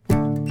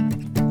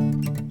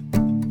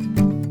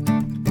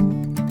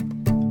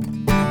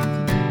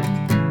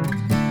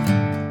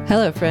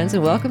Hello, friends,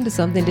 and welcome to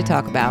Something to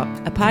Talk About,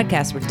 a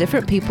podcast where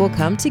different people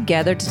come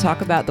together to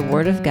talk about the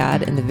Word of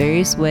God in the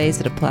various ways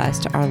it applies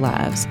to our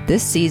lives.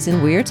 This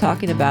season, we are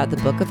talking about the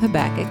book of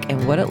Habakkuk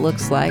and what it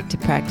looks like to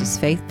practice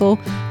faithful,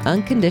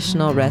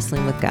 unconditional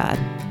wrestling with God.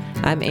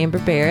 I'm Amber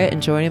Barrett,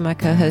 and joining my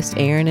co-host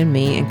Erin and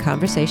me in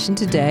conversation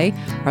today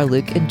are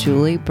Luke and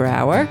Julie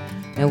Brouwer.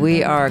 And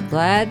we are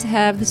glad to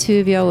have the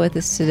two of y'all with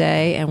us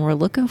today, and we're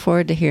looking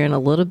forward to hearing a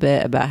little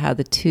bit about how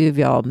the two of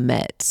y'all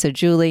met. So,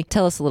 Julie,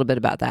 tell us a little bit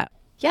about that.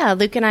 Yeah,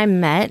 Luke and I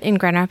met in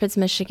Grand Rapids,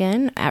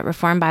 Michigan at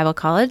Reformed Bible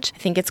College. I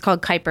think it's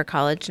called Kuiper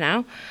College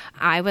now.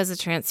 I was a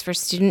transfer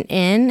student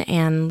in,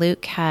 and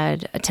Luke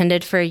had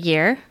attended for a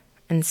year.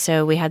 And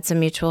so we had some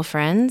mutual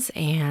friends,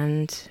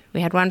 and we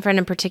had one friend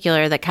in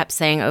particular that kept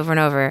saying over and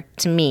over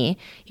to me,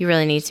 "You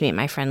really need to meet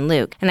my friend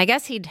Luke." And I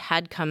guess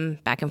had come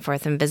back and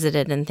forth and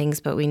visited and things,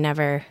 but we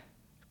never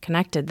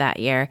connected that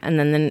year. And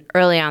then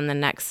early on the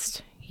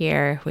next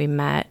year, we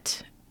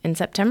met in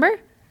September.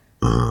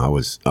 I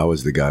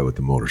was the guy with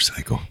the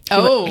motorcycle.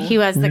 He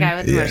was the guy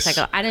with the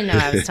motorcycle. I didn't know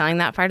I was telling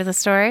that part of the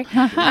story.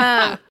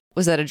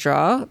 Was that a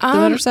draw, the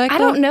motorcycle? I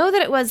don't know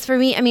that it was for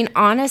me. I mean,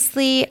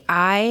 honestly,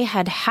 I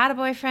had a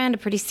boyfriend, a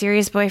pretty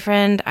serious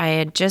boyfriend. I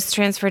had just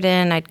transferred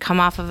in. I'd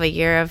come off of a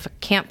year of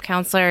camp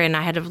counselor, and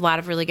I had a lot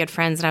of really good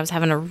friends, and I was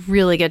having a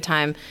really good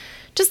time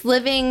just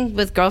living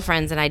with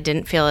girlfriends, and I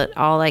didn't feel at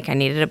all like I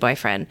needed a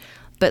boyfriend.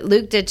 But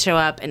Luke did show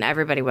up, and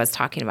everybody was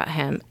talking about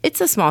him.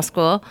 It's a small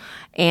school,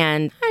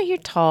 and you're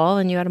tall,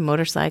 and you had a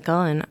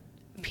motorcycle, and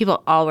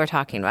people all were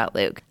talking about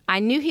Luke. I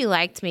knew he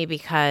liked me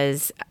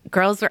because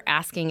girls were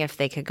asking if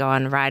they could go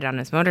on a ride on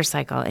his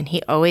motorcycle, and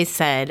he always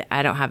said,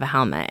 "I don't have a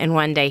helmet." And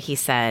one day he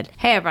said,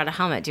 "Hey, I brought a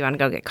helmet. Do you want to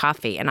go get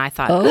coffee?" And I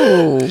thought,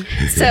 oh.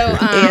 So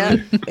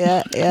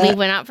Yeah. we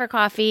went out for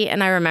coffee,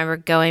 and I remember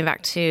going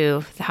back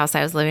to the house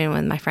I was living in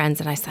with my friends,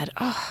 and I said,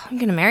 "Oh, I'm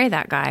going to marry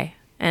that guy."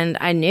 And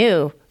I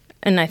knew,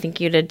 and I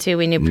think you did too.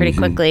 We knew pretty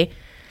quickly.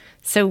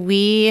 So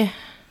we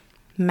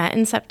met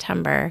in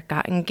September,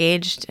 got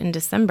engaged in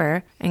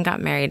December, and got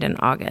married in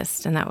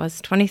August. And that was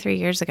 23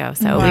 years ago.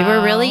 So we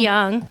were really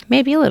young,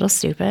 maybe a little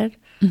stupid,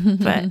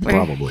 but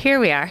here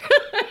we are.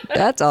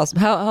 That's awesome.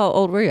 How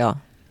old were y'all?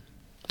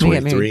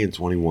 23 and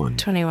 21.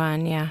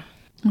 21, yeah.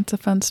 That's a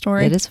fun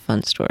story. It is a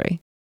fun story.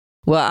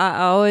 Well, I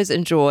always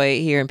enjoy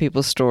hearing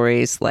people's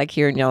stories, like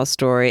hearing y'all's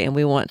story, and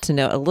we want to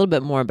know a little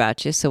bit more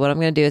about you. So what I'm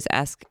going to do is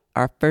ask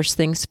our first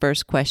things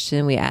first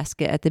question. We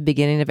ask it at the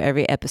beginning of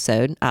every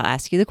episode. I'll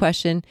ask you the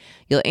question,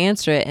 you'll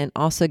answer it, and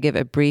also give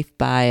a brief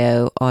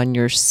bio on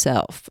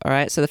yourself. All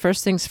right. So the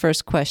first things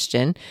first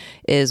question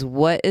is,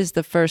 what is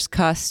the first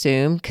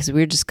costume? Because we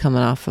were just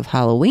coming off of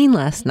Halloween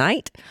last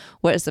night.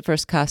 What is the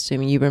first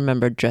costume you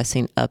remember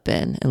dressing up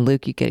in? And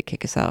Luke, you get to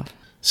kick us off.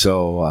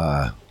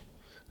 So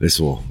this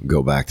will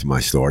go back to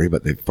my story,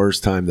 but the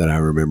first time that I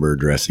remember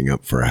dressing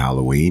up for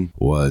Halloween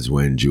was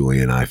when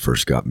Julie and I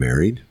first got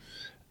married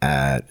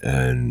at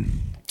an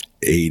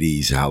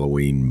 80s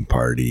Halloween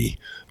party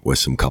with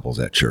some couples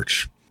at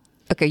church.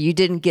 Okay, you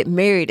didn't get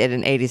married at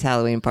an 80s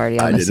Halloween party.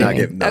 I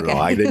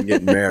didn't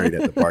get married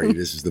at the party.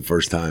 This is the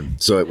first time.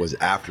 So it was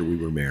after we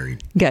were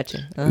married.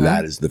 Gotcha.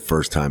 That is the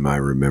first time I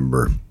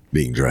remember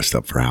being dressed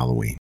up for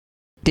Halloween.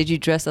 Did you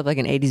dress up like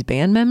an 80s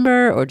band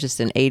member or just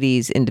an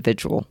 80s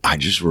individual? I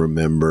just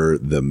remember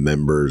the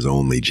members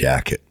only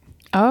jacket.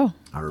 Oh,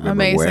 I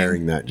remember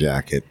wearing that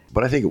jacket,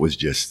 but I think it was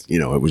just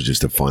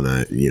a fun,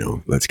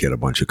 let's get a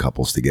bunch of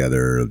couples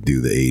together, do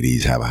the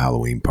 80s, have a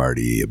Halloween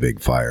party, a big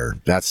fire.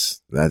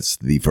 That's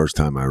the first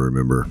time I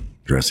remember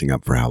dressing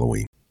up for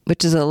Halloween.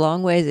 Which is a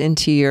long ways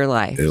into your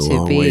life. A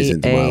long ways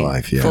into my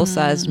life, yeah.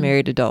 Full-sized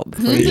married adult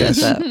before you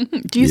dress up.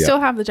 Do you still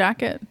have the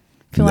jacket?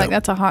 I feel like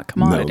that's a hot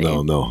commodity.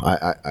 No.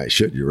 I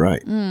should. You're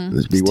right.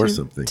 This be worth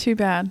something. Too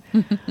bad.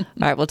 All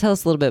right. Well, tell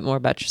us a little bit more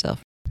about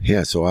yourself.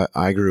 Yeah. So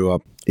I grew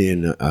up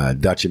in a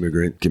Dutch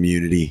immigrant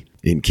community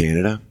in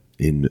Canada,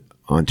 in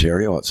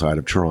Ontario, outside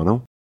of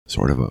Toronto,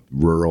 sort of a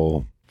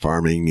rural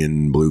farming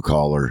and blue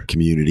collar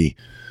community.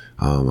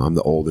 I'm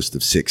the oldest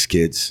of 6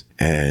 kids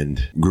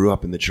and grew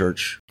up in the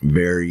church.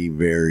 Very,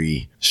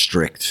 very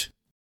strict.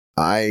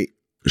 I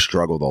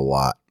struggled a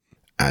lot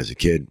as a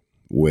kid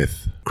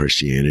with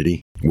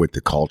Christianity, with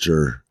the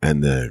culture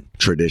and the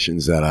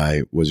traditions that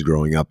I was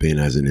growing up in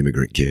as an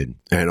immigrant kid,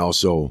 and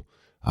also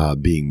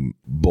being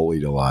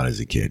bullied a lot as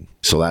a kid.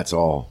 So that's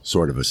all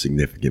sort of a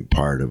significant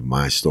part of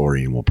my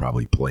story, and will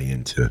probably play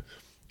into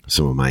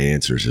some of my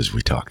answers as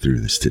we talk through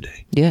this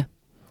today. Yeah.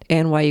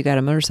 And why you got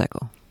a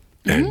motorcycle.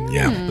 And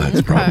yeah,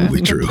 that's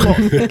probably true.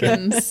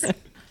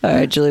 All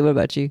right, Julie, what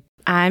about you?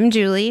 I'm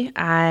Julie.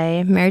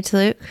 I'm married to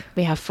Luke.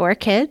 We have 4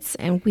 kids,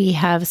 and we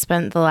have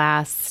spent the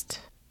last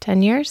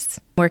 10 years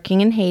working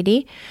in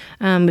Haiti.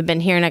 We've been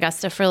here in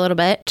Augusta for a little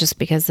bit just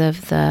because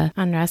of the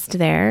unrest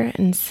there.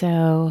 And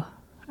so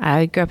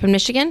I grew up in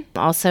Michigan,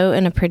 also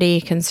in a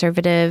pretty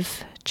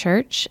conservative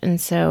church. And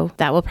so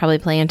that will probably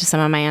play into some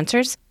of my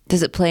answers.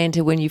 Does it play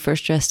into when you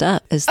first dressed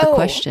up is the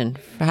question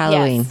for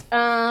Halloween?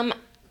 Yes.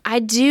 I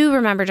do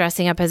remember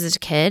dressing up as a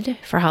kid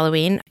for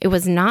Halloween. It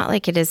was not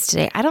like it is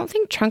today. I don't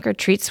think trunk or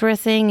treats were a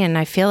thing, and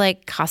I feel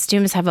like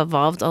costumes have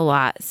evolved a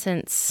lot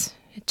since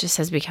it just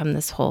has become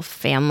this whole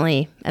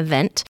family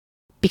event.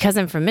 Because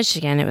I'm from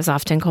Michigan, it was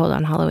often cold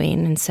on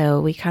Halloween, and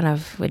so we kind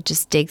of would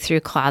just dig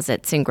through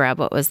closets and grab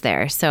what was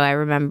there. So I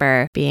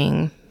remember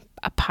being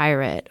a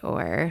pirate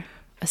or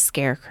a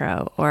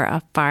scarecrow or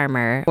a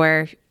farmer,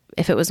 or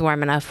if it was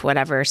warm enough,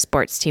 whatever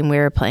sports team we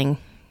were playing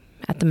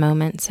at the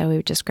moment. So we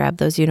would just grab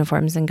those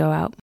uniforms and go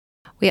out.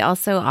 We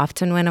also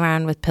often went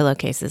around with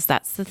pillowcases.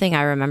 That's the thing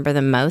I remember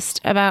the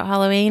most about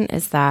Halloween,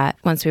 is that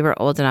once we were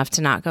old enough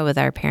to not go with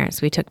our parents,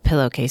 we took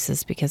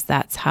pillowcases because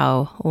that's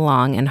how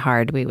long and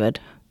hard we would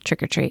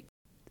trick or treat.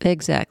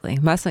 Exactly.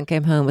 My son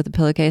came home with a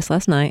pillowcase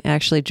last night,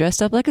 actually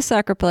dressed up like a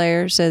soccer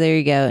player. So there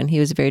you go. And he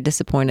was very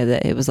disappointed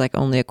that it was like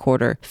only a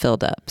quarter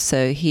filled up.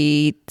 So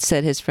he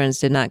said his friends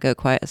did not go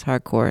quite as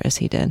hardcore as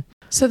he did.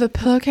 So the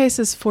pillowcase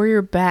is for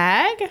your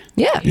bag?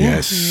 Yeah.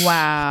 Yes.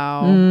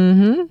 Wow.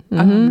 Mm-hmm.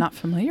 I'm not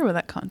familiar with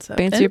that concept.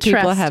 Fancier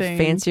people have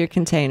fancier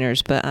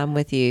containers, but I'm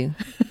with you.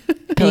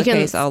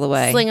 Pillowcase all the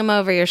way. Sling them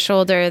over your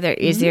shoulder. They're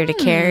easier to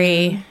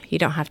carry. You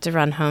don't have to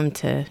run home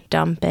to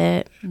dump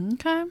it.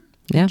 Okay.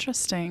 Yeah.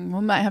 Interesting. We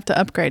might have to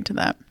upgrade to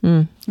that.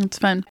 It's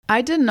fun.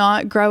 I did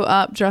not grow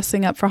up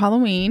dressing up for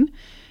Halloween.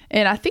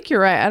 And I think you're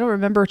right. I don't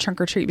remember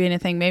trunk or treat being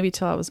anything maybe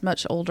till I was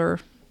much older.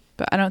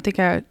 But I don't think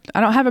I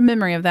don't have a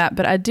memory of that.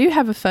 But I do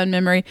have a fun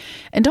memory.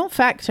 And don't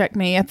fact check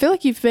me. I feel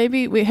like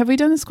have we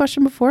done this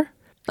question before?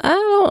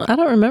 I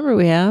don't remember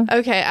we have.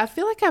 Okay. I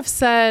feel like I've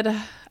said,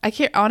 I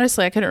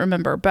couldn't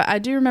remember, but I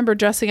do remember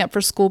dressing up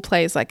for school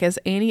plays, like as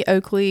Annie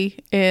Oakley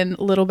and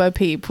Little Bo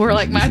Peep were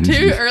like my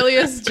two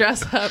earliest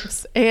dress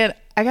ups. And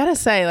I gotta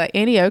say, like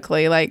Annie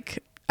Oakley,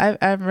 like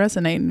I'm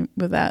resonating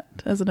with that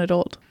as an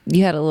adult.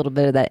 You had a little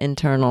bit of that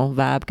internal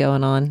vibe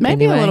going on.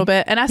 Maybe anyway. a little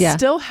bit. And I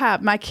still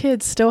have, my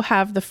kids still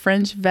have the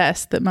fringe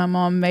vest that my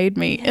mom made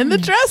me in the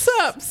dress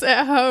ups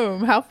at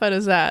home. How fun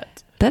is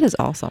that? That is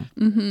awesome.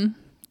 Mm-hmm.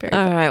 Very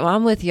All fun. right. Well,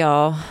 I'm with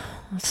y'all.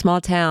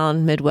 Small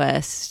town,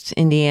 Midwest,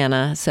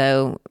 Indiana.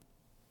 So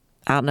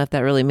I don't know if that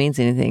really means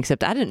anything,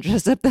 except I didn't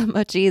dress up that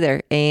much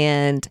either.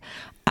 And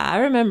I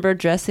remember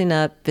dressing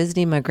up,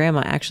 visiting my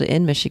grandma actually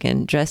in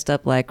Michigan, dressed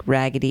up like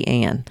Raggedy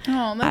Ann.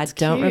 Oh, that's I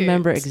don't cute.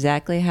 remember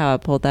exactly how I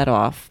pulled that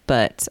off,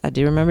 but I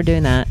do remember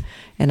doing that.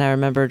 And I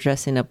remember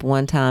dressing up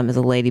one time as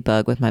a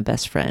ladybug with my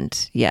best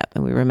friend. Yep,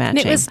 and we were matching.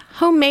 And it was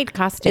homemade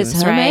costumes,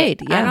 It's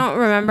homemade, right? yeah. I don't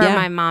remember Yeah.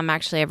 my mom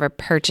actually ever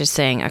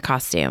purchasing a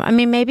costume. I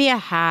mean, maybe a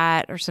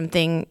hat or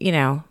something,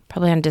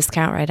 probably on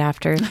discount right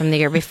after from the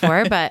year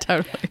before. But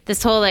Totally.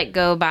 this whole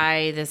go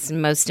buy this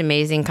most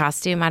amazing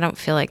costume, I don't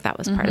feel like that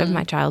was part of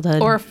my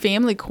childhood. Or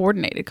family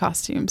coordinated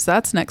costumes.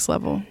 That's next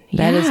level.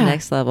 That is Yeah.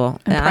 next level.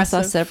 And I saw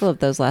Impressive. several of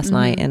those last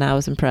night and I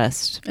was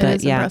impressed. It But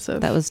is yeah,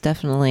 impressive. that was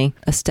definitely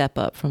a step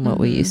up from what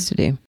we used to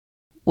do.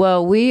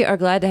 Well, we are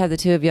glad to have the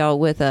two of y'all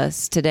with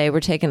us today. We're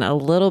taking a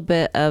little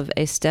bit of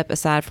a step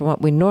aside from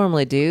what we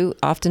normally do.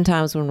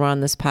 Oftentimes when we're on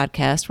this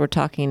podcast, we're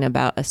talking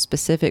about a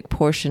specific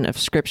portion of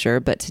scripture,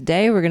 but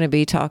today we're going to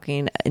be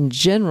talking in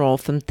general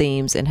from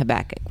themes in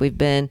Habakkuk. We've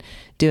been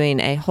doing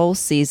a whole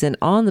season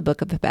on the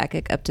book of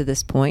Habakkuk up to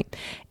this point,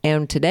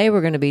 and today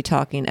we're going to be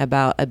talking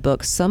about a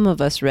book some of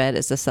us read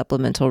as a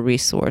supplemental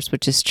resource,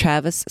 which is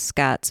Travis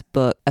Scott's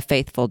book, A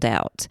Faithful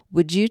Doubt.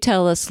 Would you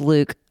tell us,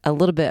 Luke, a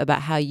little bit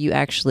about how you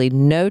actually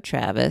know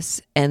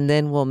Travis, and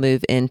then we'll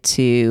move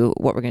into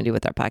what we're going to do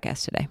with our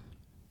podcast today.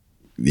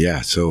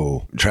 Yeah,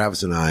 so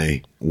Travis and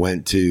I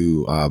went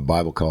to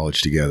Bible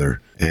college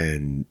together,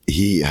 and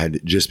he had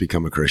just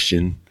become a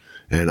Christian,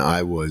 and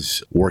I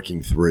was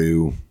working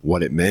through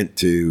what it meant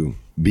to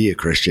be a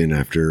Christian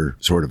after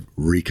sort of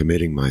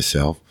recommitting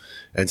myself.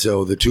 And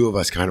so the two of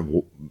us kind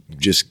of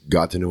just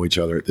got to know each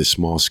other at this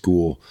small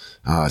school,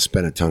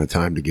 spent a ton of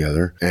time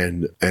together,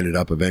 and ended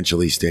up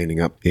eventually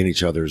standing up in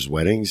each other's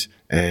weddings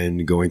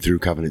and going through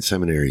Covenant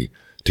Seminary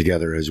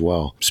together as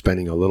well,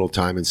 spending a little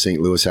time in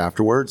St. Louis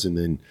afterwards. And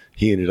then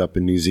he ended up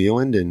in New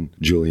Zealand and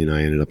Julie and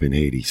I ended up in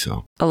Haiti.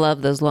 So I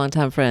love those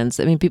longtime friends.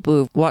 I mean, people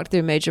who've walked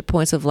through major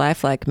points of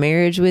life like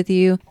marriage with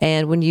you.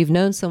 And when you've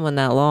known someone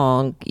that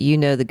long, you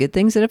know the good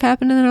things that have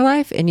happened in their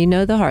life and you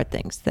know the hard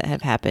things that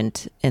have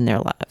happened in their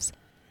lives.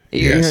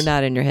 Yes. You're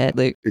not in your head,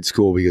 Luke. it's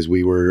cool because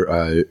we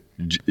were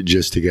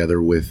just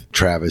together with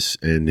Travis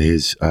and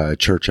his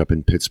church up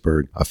in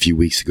Pittsburgh a few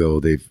weeks ago.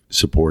 They've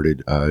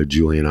supported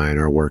Julie and I in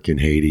our work in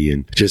Haiti,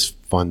 and just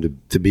fun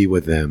to be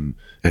with them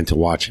and to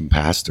watch him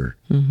pastor.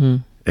 Mm-hmm.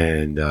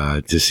 And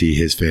to see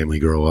his family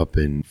grow up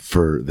and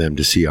for them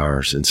to see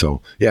ours. And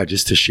so, yeah,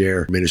 just to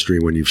share ministry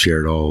when you've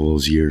shared all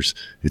those years,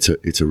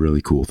 it's a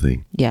really cool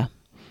thing. Yeah.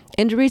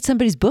 And to read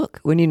somebody's book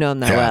when you know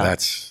them that well.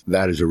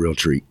 That is a real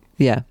treat.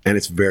 Yeah. And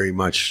it's very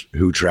much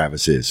who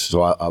Travis is.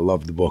 So I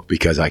love the book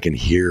because I can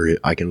hear it.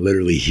 I can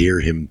literally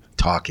hear him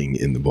talking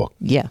in the book.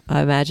 Yeah,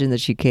 I imagine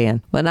that you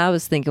can. When I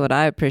was thinking what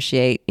I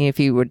appreciate, if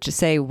you were to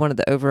say one of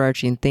the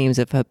overarching themes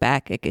of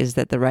Habakkuk is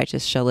that the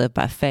righteous shall live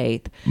by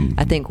faith,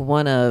 I think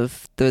one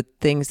of the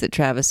things that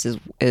Travis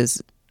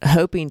is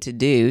hoping to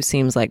do,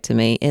 seems like to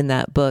me, in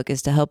that book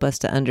is to help us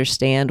to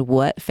understand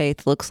what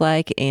faith looks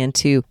like and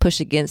to push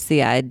against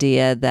the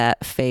idea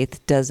that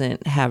faith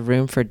doesn't have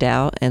room for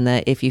doubt, and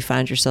that if you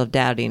find yourself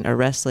doubting or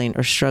wrestling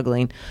or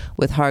struggling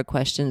with hard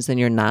questions, then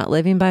you're not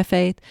living by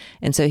faith.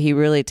 And so he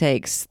really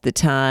takes the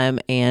time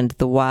and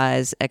the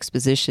wise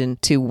exposition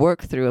to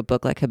work through a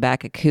book like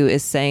Habakkuk, who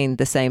is saying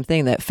the same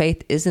thing, that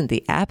faith isn't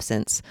the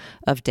absence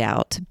of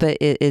doubt, but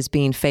it is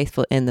being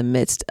faithful in the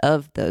midst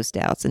of those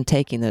doubts and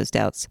taking those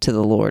doubts to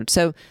the Lord.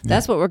 So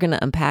that's what we're going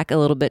to unpack a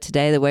little bit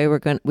today. The way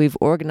we've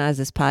organized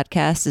this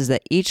podcast is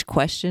that each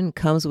question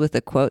comes with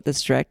a quote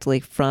that's directly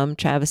from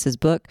Travis's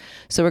book.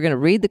 So we're going to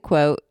read the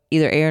quote,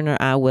 either Erin or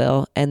I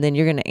will, and then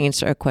you're going to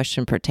answer a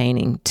question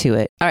pertaining to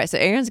it. All right, so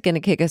Erin's going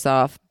to kick us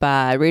off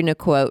by reading a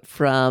quote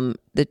from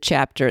the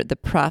chapter, The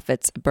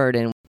Prophet's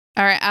Burden.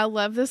 All right, I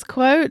love this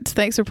quote.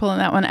 Thanks for pulling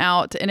that one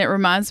out. And it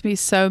reminds me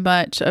so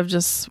much of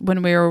just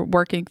when we were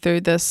working through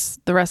the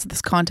rest of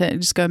this content,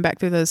 and just going back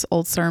through those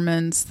old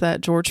sermons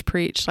that George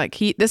preached.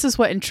 This is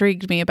what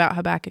intrigued me about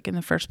Habakkuk in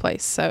the first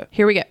place. So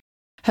here we go.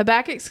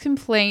 Habakkuk's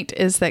complaint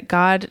is that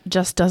God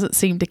just doesn't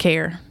seem to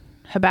care.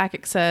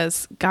 Habakkuk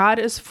says, God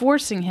is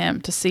forcing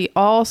him to see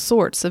all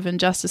sorts of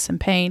injustice and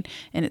pain,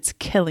 and it's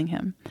killing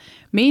him.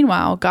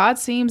 Meanwhile, God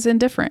seems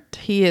indifferent.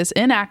 He is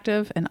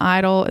inactive and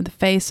idle in the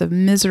face of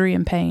misery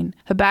and pain.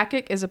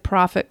 Habakkuk is a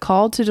prophet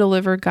called to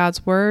deliver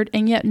God's word,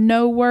 and yet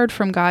no word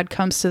from God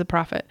comes to the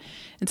prophet.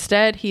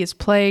 Instead, he is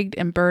plagued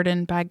and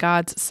burdened by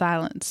God's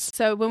silence.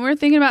 So when we're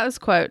thinking about this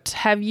quote,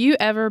 have you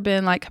ever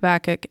been like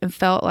Habakkuk and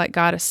felt like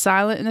God is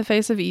silent in the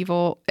face of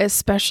evil,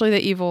 especially the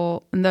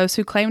evil in those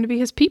who claim to be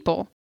his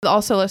people?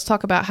 Also, let's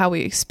talk about how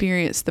we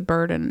experience the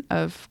burden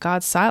of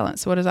God's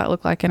silence. What does that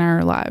look like in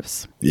our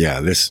lives? Yeah,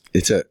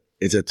 it's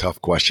a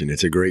tough question.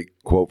 It's a great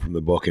quote from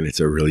the book, and it's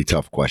a really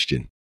tough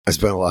question. I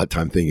spent a lot of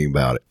time thinking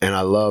about it. And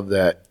I love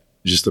that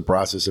just the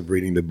process of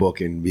reading the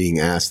book and being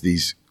asked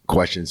these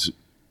questions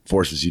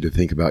forces you to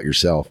think about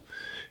yourself.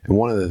 And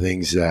one of the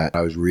things that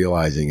I was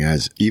realizing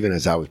even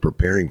as I was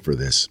preparing for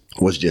this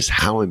was just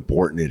how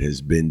important it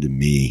has been to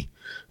me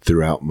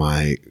throughout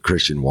my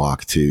Christian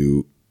walk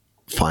to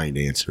find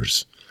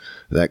answers.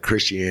 That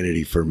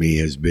Christianity for me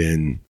has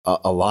been,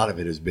 a lot of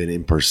it has been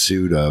in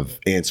pursuit of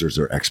answers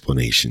or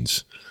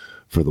explanations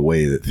for the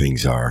way that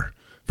things are,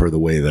 for the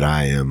way that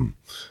I am,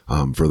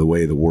 for the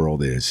way the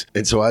world is.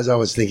 And so as I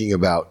was thinking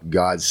about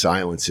God's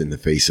silence in the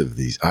face of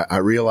these, I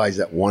realized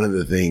that one of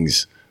the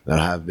things that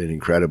I've been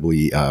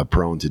incredibly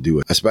prone to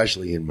do,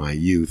 especially in my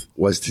youth,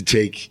 was to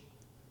take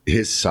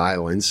his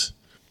silence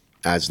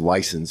as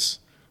license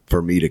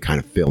for me to kind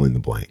of fill in the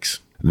blanks.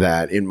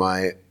 That in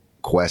my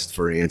quest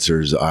for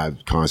answers, I'm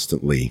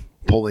constantly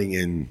pulling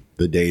in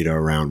the data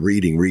around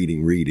reading,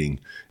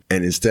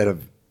 and instead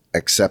of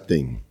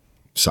accepting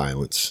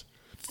silence,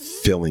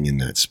 filling in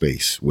that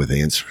space with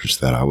answers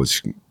that I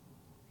was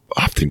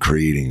often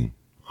creating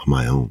on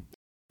my own.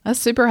 That's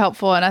super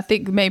helpful. And I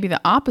think maybe the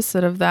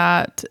opposite of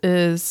that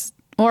is,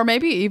 or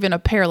maybe even a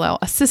parallel,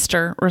 a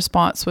sister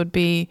response would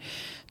be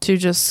to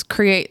just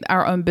create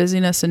our own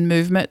busyness and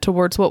movement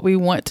towards what we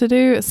want to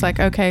do. It's like,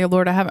 okay,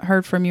 Lord, I haven't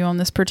heard from you on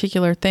this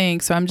particular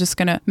thing, so I'm just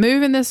going to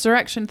move in this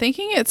direction,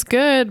 thinking it's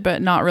good,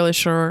 but not really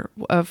sure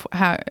of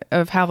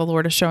how the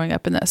Lord is showing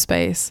up in that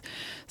space.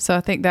 So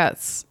I think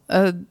that's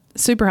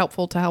super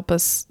helpful to help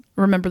us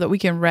remember that we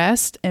can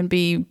rest and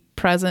be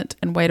present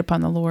and wait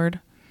upon the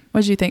Lord.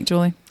 What do you think,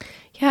 Julie?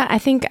 Yeah, I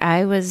think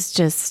I was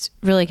just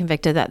really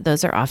convicted that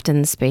those are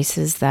often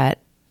spaces that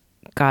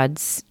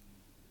God's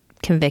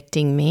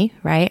convicting me,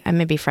 right? I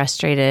may be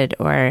frustrated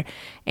or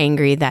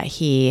angry that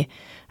he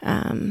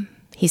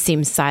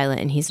seems silent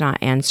and he's not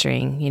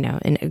answering,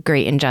 in a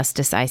great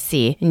injustice I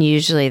see. And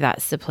usually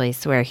that's the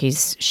place where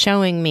he's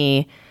showing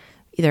me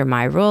either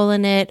my role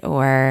in it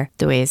or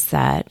the ways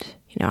that,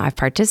 I've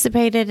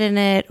participated in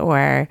it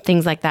or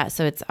things like that.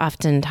 So it's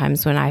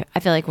oftentimes when I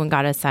feel like when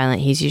God is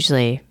silent, he's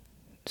usually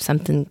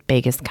something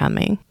big is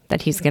coming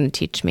that he's going to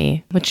teach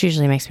me, which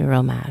usually makes me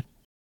real mad.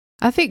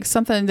 I think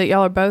something that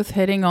y'all are both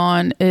hitting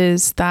on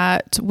is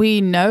that we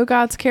know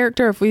God's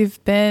character. If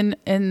we've been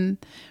in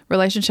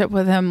relationship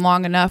with him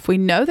long enough, we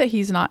know that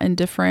he's not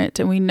indifferent,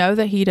 and we know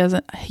that he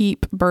doesn't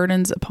heap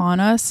burdens upon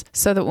us,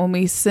 so that when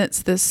we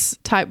sense this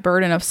type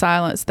burden of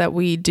silence, that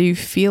we do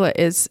feel it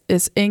is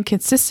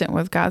inconsistent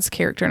with God's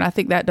character. And I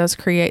think that does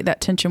create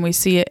that tension. We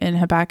see it in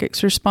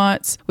Habakkuk's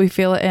response. We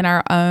feel it in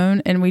our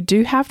own, and we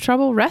do have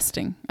trouble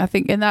resting. I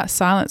think in that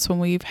silence, when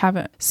we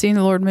haven't seen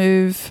the Lord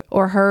move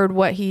or heard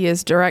what he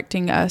is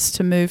directing us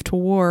to move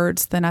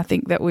towards, then I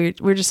think that we're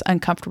just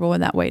uncomfortable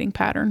in that waiting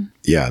pattern.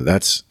 Yeah,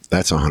 that's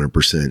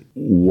 100%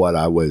 what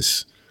I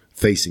was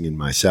facing in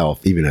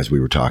myself, even as we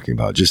were talking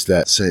about, just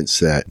that sense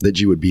that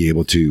you would be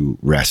able to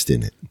rest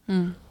in it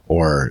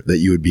or that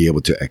you would be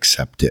able to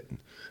accept it.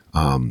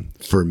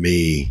 For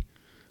me,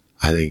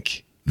 I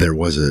think there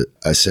was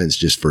a sense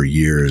just for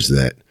years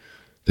that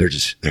there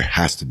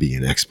has to be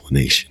an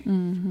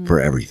explanation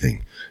for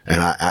everything.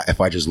 And if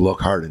I just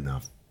look hard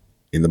enough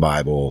in the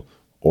Bible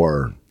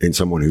or in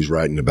someone who's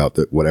writing about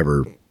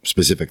whatever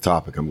specific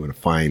topic, I'm going to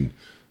find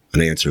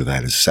an answer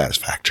that is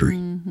satisfactory.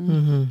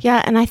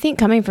 Yeah, and I think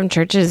coming from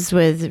churches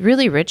with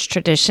really rich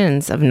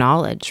traditions of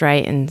knowledge,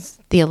 right, and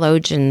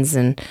theologians,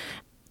 and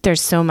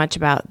there's so much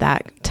about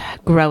that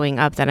growing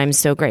up that I'm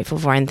so grateful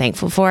for and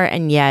thankful for,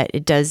 and yet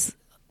it does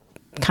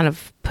kind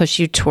of push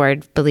you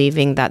toward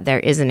believing that there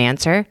is an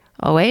answer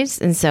always,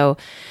 and so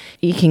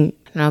you can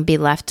be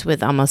left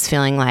with almost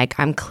feeling like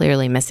I'm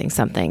clearly missing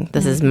something.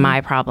 This is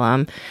my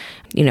problem.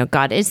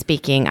 God is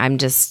speaking.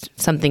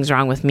 Something's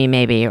wrong with me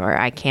maybe, or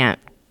I can't,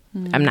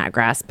 I'm not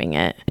grasping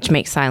it, which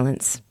makes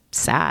silence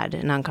sad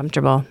and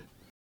uncomfortable.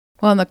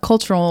 Well, and the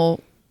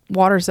cultural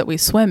waters that we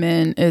swim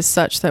in is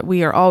such that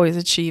we are always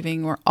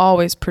achieving, we're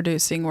always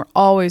producing, we're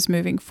always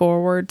moving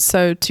forward.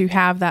 So to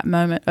have that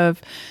moment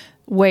of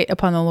wait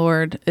upon the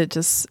Lord, it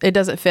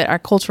doesn't fit our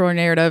cultural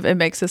narrative. It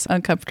makes us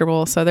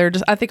uncomfortable. So there are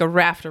just, I think, a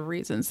raft of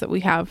reasons that we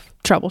have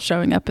trouble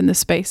showing up in this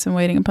space and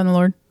waiting upon the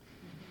Lord.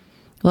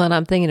 Well, and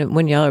I'm thinking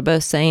when y'all are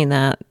both saying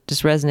that,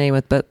 just resonating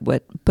with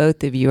what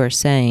both of you are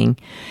saying,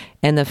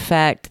 and the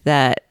fact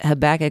that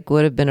Habakkuk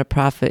would have been a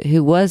prophet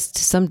who was,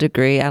 to some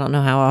degree, I don't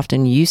know how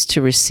often, used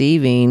to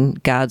receiving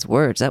God's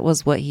words. That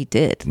was what he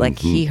did. Like,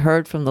 he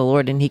heard from the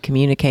Lord and he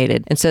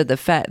communicated. And so the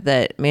fact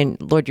that,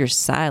 Lord, you're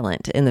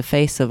silent in the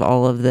face of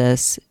all of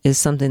this is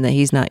something that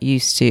he's not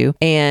used to.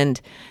 And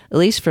at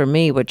least for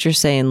me, what you're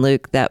saying,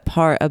 Luke, that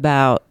part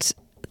about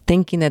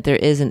thinking that there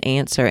is an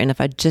answer, and if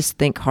I just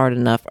think hard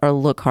enough or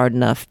look hard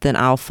enough, then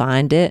I'll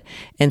find it,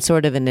 and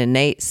sort of an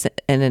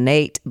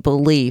innate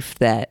belief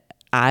that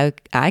I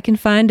can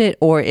find it,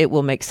 or it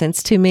will make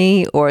sense to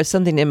me, or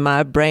something in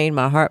my brain,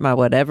 my heart, my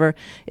whatever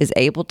is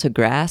able to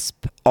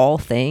grasp all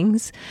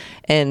things.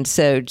 And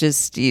so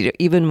just,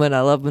 even when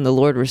I love when the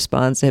Lord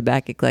responds to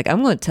Habakkuk, like,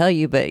 I'm going to tell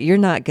you, but you're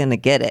not going to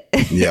get it.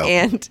 Yeah.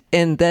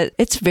 and that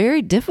it's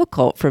very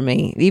difficult for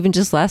me. Even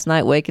just last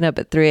night, waking up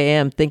at 3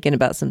 a.m. thinking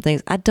about some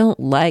things, I don't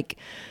like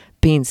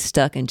being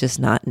stuck and just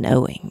not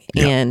knowing.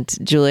 Yeah. And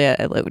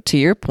Julia, to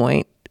your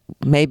point,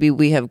 maybe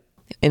we have,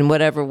 in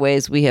whatever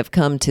ways we have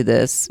come to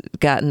this,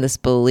 gotten this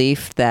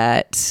belief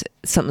that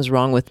something's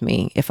wrong with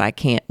me if I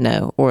can't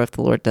know, or if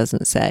the Lord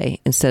doesn't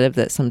say, instead of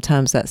that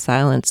sometimes that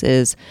silence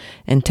is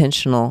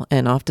intentional.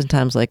 And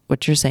oftentimes, like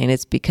what you're saying,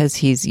 it's because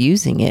he's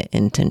using it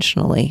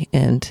intentionally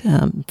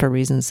and for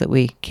reasons that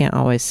we can't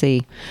always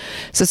see.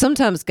 So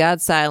sometimes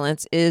God's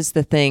silence is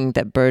the thing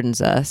that burdens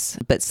us,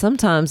 but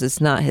sometimes it's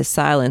not his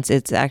silence,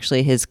 it's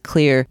actually his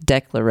clear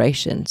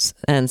declarations.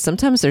 And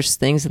sometimes there's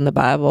things in the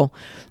Bible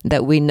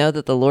that we know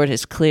that the Lord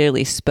has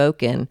clearly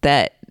spoken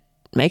that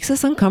makes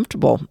us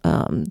uncomfortable,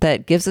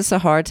 that gives us a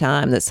hard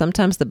time, that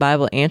sometimes the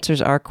Bible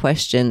answers our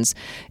questions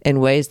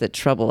in ways that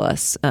trouble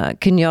us.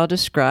 Can y'all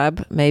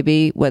describe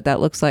maybe what that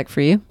looks like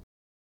for you?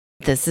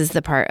 This is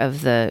the part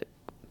of the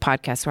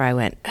podcast where I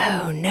went,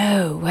 oh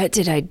no, what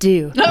did I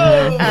do?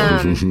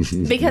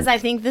 Because I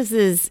think this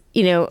is,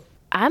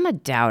 I'm a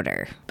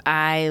doubter.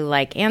 I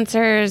like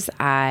answers.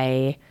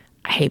 I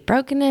hate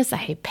brokenness. I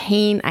hate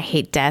pain. I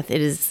hate death.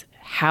 It is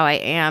how I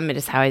am. It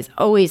is how I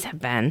always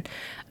have been.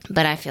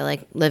 But I feel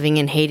like living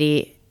in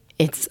Haiti,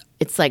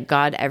 it's like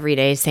God every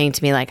day saying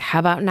to me, like, how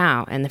about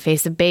now? In the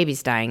face of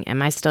babies dying,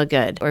 am I still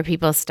good? Or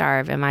people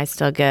starve, am I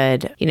still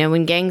good?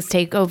 When gangs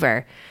take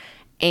over.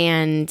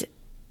 And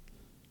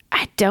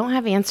I don't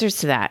have answers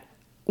to that.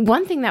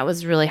 One thing that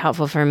was really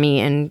helpful for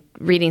me in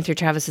reading through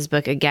Travis's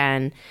book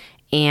again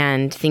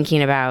and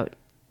thinking about,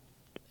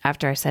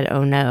 after I said,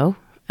 oh no,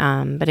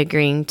 but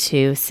agreeing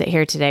to sit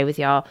here today with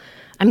y'all,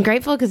 I'm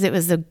grateful because it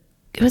was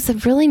a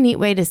really neat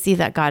way to see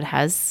that God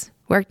has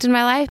worked in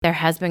my life. There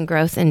has been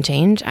growth and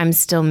change. I'm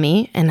still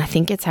me, and I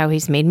think it's how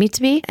he's made me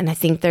to be. And I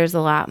think there's a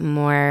lot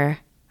more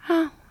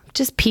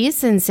just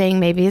peace in saying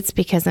maybe it's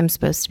because I'm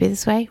supposed to be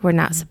this way. We're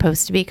not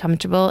supposed to be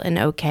comfortable and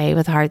okay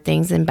with hard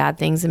things and bad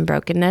things and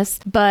brokenness.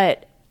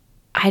 But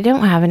I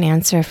don't have an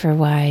answer for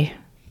why,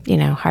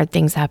 hard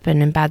things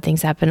happen and bad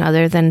things happen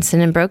other than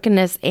sin and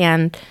brokenness,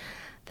 and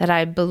that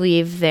I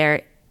believe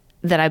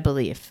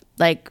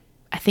Like,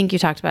 I think you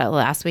talked about it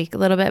last week a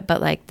little bit,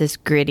 but like this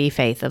gritty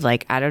faith of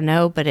like, I don't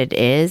know, but it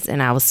is,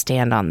 and I will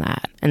stand on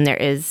that. And there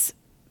is,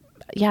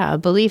 a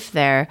belief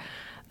there,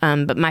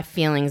 but my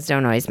feelings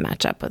don't always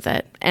match up with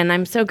it. And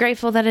I'm so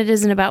grateful that it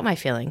isn't about my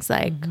feelings.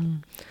 Like,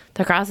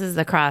 the cross is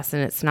the cross,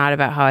 and it's not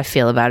about how I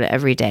feel about it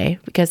every day,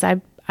 because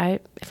I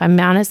if I'm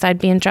honest, I'd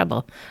be in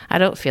trouble. I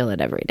don't feel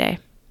it every day.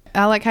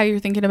 I like how you're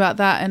thinking about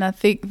that. And I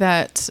think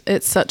that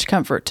it's such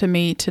comfort to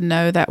me to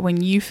know that when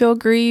you feel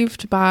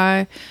grieved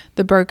by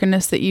the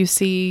brokenness that you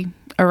see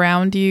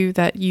around you,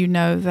 that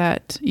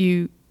that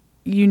you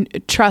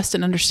trust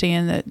and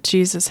understand that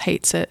Jesus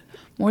hates it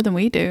more than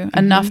we do,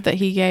 enough that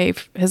he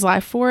gave his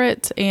life for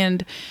it,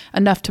 and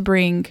enough to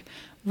bring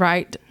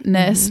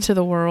rightness to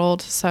the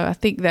world. So I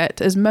think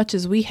that as much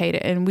as we hate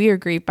it, and we are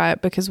grieved by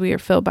it because we are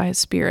filled by his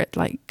spirit,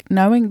 like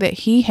knowing that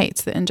he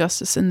hates the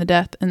injustice and the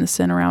death and the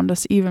sin around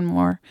us even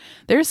more,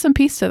 there's some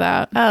peace to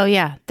that. Oh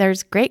yeah,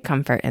 there's great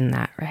comfort in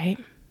that, right?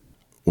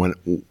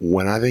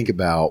 When I think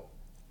about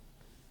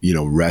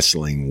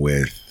wrestling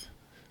with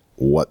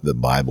what the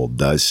Bible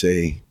does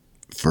say,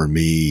 for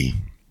me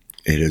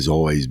it has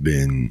always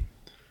been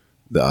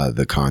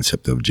the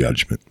concept of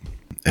judgment.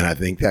 And I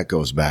think that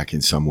goes back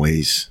in some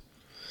ways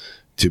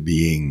to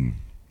being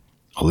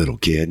a little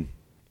kid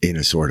in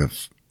a sort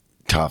of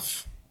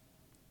tough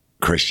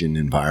Christian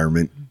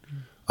environment,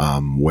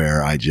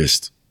 where I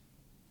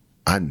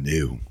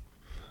knew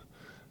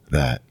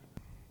that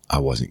I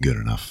wasn't good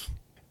enough.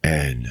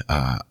 And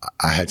I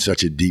had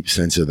such a deep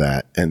sense of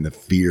that and the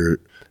fear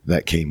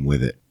that came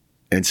with it.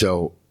 And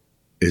so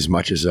as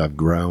much as I've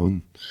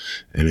grown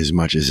and as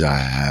much as I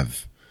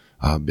have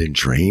been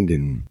trained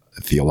in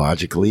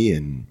theologically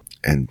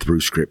and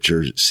through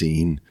scripture,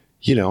 seen,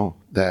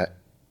 that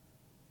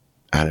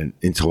at an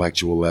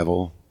intellectual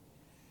level,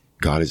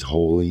 God is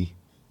holy,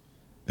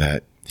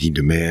 that he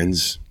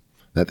demands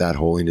that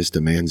holiness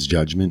demands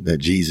judgment, that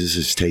Jesus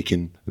has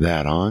taken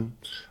that on.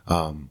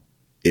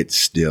 It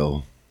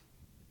still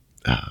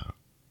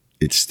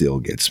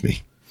gets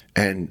me.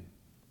 And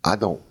I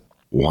don't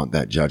want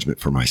that judgment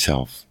for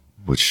myself,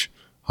 which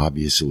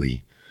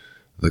obviously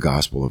the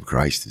gospel of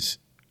Christ is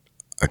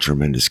a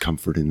tremendous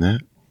comfort in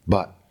that.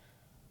 But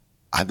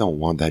I don't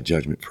want that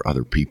judgment for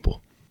other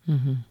people.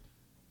 Mm-hmm.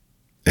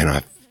 And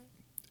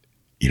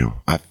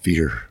I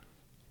fear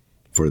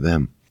for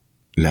them.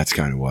 And that's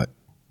kind of what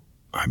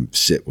I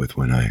sit with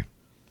when I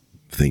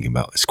think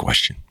about this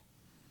question.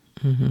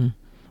 Mm-hmm.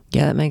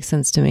 Yeah, that makes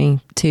sense to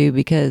me too,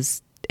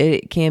 because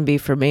it can be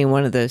for me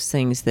one of those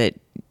things that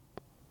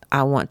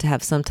I want to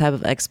have some type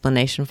of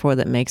explanation for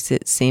that makes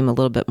it seem a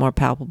little bit more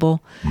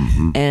palpable.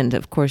 Mm-hmm. And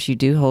of course you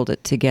do hold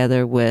it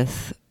together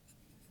with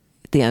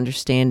the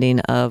understanding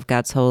of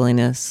God's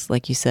holiness,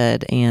 like you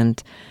said,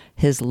 and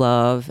his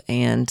love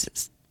and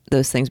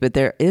those things. But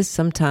there is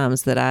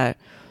sometimes that I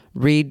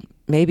read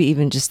maybe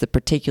even just the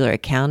particular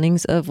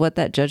accountings of what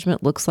that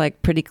judgment looks like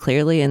pretty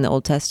clearly in the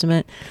Old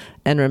Testament,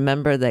 and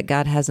remember that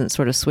God hasn't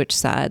sort of switched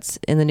sides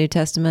in the New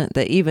Testament,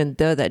 that even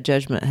though that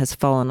judgment has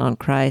fallen on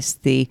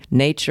Christ, the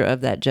nature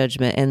of that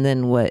judgment and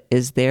then what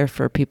is there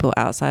for people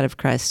outside of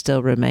Christ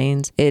still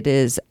remains. It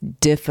is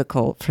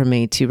difficult for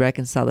me to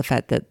reconcile the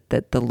fact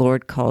that the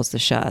Lord calls the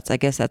shots. I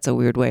guess that's a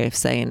weird way of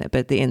saying it, but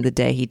at the end of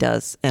the day, he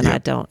does, and I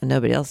don't, and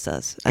nobody else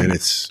does. I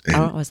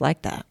don't always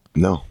like that.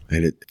 No,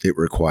 and it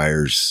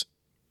requires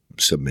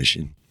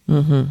submission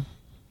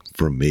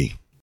from me.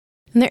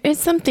 And there is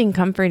something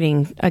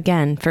comforting,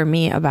 again, for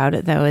me about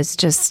it, though, is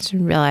just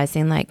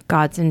realizing like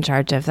God's in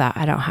charge of that.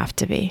 I don't have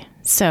to be.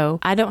 So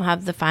I don't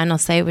have the final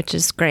say, which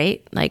is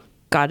great. Like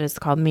God has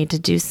called me to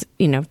do,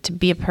 to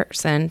be a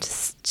person,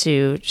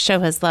 to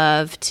show his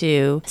love,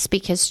 to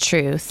speak his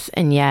truth.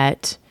 And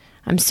yet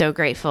I'm so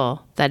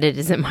grateful that it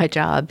isn't my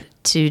job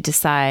to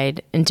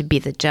decide and to be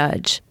the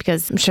judge,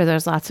 because I'm sure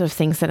there's lots of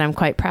things that I'm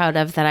quite proud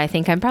of that I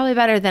think I'm probably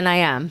better than I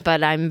am,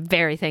 but I'm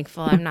very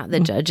thankful I'm not the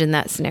judge in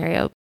that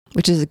scenario.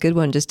 Which is a good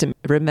one just to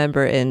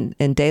remember in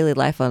daily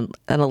life on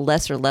a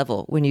lesser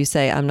level. When you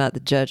say, I'm not the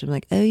judge, I'm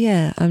like, oh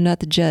yeah, I'm not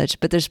the judge.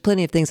 But there's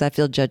plenty of things I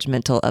feel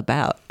judgmental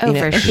about. Oh,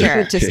 for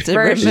sure. Just to for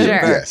remember. sure.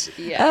 Yes.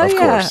 Yeah. Oh of yeah,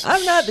 course.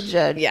 I'm not the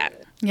judge. Yeah.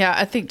 Yeah,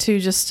 I think too,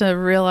 just to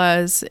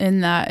realize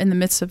in the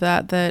midst of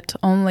that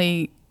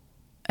only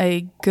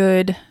a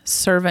good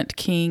servant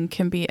king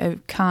can be a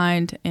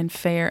kind and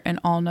fair and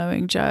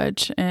all-knowing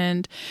judge.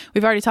 And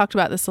we've already talked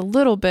about this a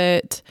little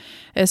bit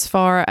as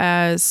far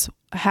as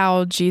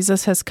how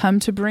Jesus has come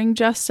to bring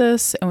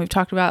justice, and we've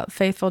talked about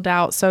faithful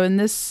doubt. So in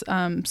this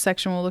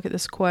section, we'll look at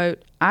this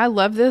quote. I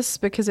love this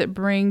because it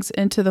brings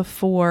into the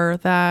fore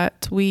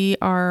that we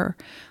are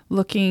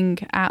looking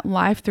at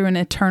life through an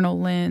eternal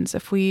lens.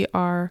 If we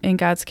are in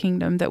God's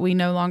kingdom, that we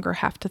no longer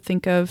have to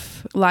think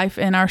of life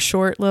in our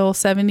short little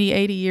 70,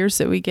 80 years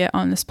that we get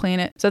on this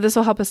planet. So this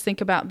will help us think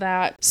about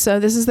that. So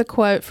this is the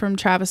quote from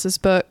Travis's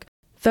book.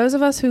 Those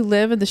of us who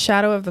live in the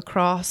shadow of the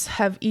cross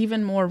have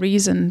even more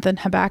reason than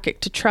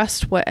Habakkuk to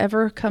trust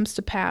whatever comes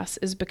to pass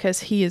is because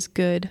he is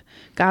good.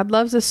 God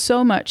loves us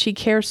so much, he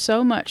cares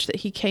so much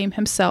that he came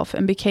himself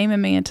and became a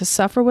man to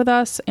suffer with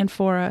us and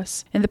for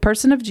us. In the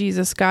person of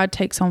Jesus, God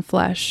takes on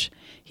flesh.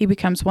 He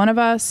becomes one of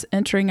us,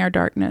 entering our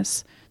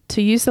darkness.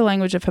 To use the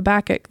language of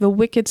Habakkuk, the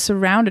wicked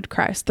surrounded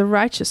Christ, the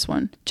righteous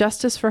one.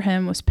 Justice for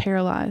him was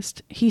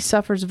paralyzed. He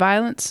suffers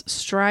violence,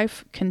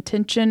 strife,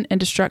 contention, and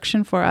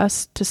destruction for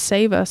us to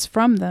save us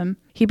from them.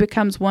 He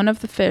becomes one of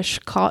the fish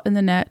caught in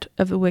the net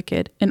of the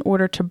wicked in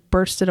order to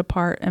burst it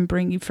apart and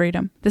bring you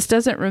freedom. This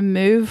doesn't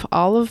remove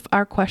all of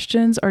our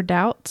questions or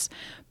doubts,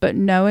 but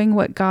knowing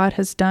what God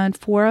has done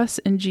for us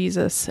in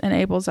Jesus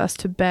enables us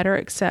to better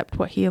accept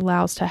what he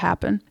allows to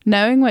happen.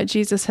 Knowing what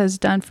Jesus has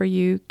done for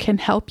you can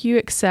help you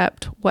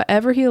accept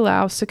whatever he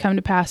allows to come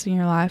to pass in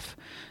your life,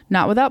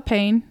 not without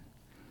pain,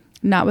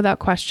 not without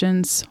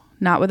questions,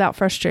 not without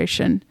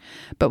frustration.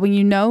 But when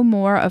you know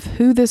more of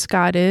who this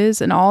God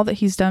is and all that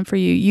he's done for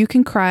you, you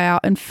can cry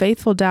out in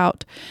faithful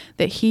doubt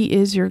that he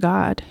is your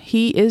God.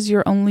 He is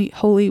your only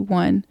holy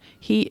one.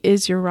 He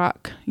is your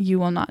rock. You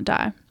will not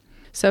die.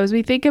 So as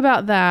we think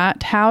about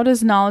that, how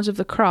does knowledge of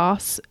the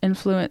cross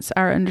influence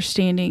our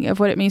understanding of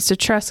what it means to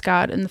trust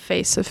God in the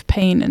face of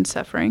pain and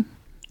suffering?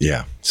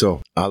 Yeah.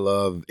 So I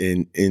love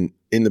in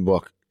the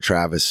book,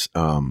 Travis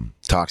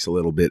talks a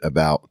little bit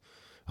about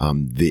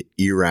the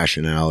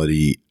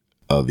irrationality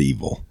of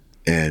evil.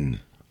 And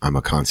I'm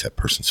a concept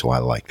person, so I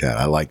like that.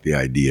 I like the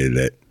idea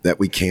that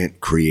we can't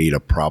create a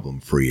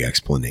problem-free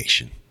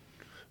explanation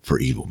for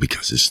evil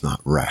because it's not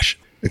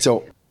rational. And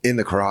so in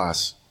the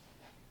cross,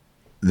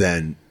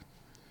 then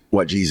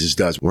what Jesus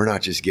does, we're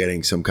not just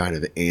getting some kind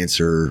of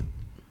answer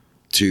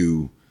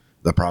to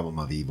the problem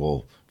of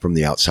evil from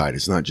the outside.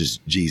 It's not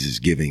just Jesus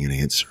giving an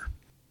answer.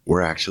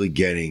 We're actually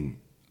getting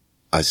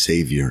a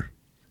Savior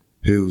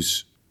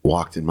who's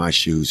walked in my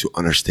shoes, who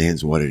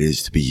understands what it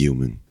is to be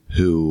human,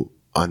 who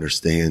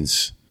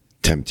understands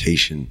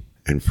temptation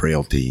and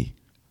frailty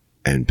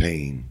and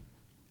pain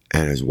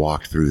and has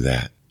walked through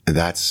that. And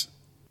that's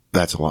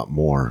a lot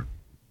more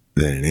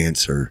than an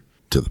answer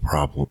to the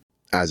problem.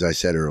 As I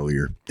said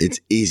earlier, it's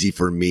easy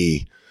for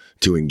me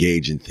to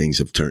engage in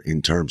things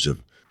in terms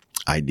of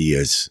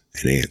ideas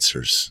and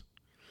answers.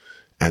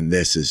 And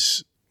this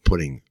is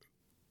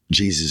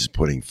Jesus is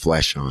putting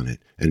flesh on it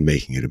and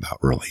making it about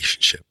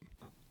relationship.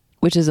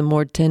 Which is a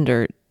more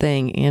tender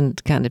thing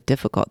and kind of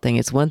difficult thing.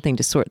 It's one thing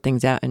to sort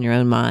things out in your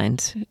own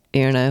mind,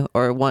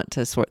 or want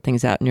to sort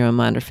things out in your own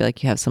mind or feel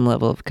like you have some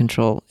level of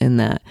control in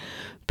that.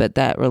 But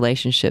that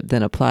relationship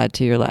then applied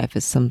to your life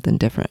is something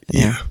different.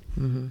 Yeah.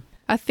 Mm-hmm.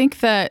 I think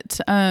that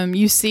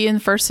you see in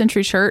the first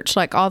century church,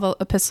 like all the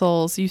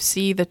epistles, you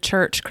see the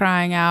church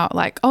crying out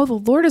like, oh, the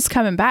Lord is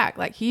coming back.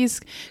 Like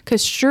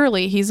because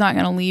surely he's not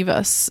going to leave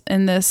us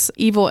in this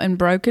evil and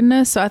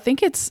brokenness. So I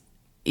think it's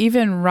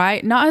even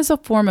right, not as a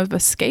form of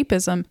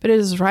escapism, but it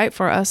is right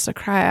for us to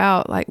cry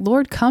out like,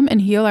 Lord, come and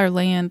heal our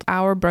land.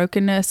 Our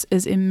brokenness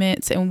is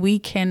immense and we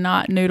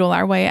cannot noodle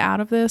our way out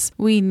of this.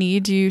 We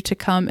need you to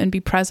come and be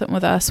present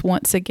with us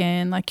once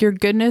again. Like your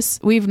goodness,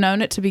 we've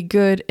known it to be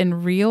good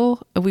and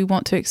real. We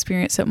want to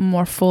experience it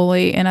more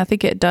fully. And I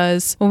think it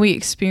does when we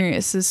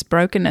experience this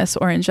brokenness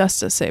or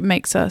injustice,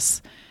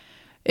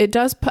 it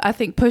does, I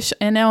think, push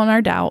in on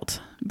our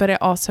doubt, but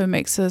it also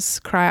makes us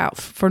cry out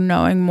for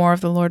knowing more of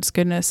the Lord's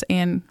goodness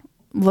and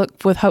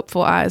look with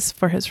hopeful eyes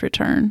for his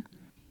return.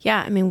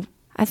 Yeah, I mean,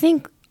 I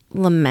think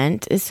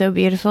lament is so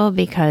beautiful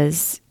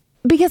because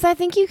I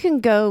think you can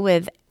go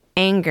with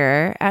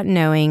anger at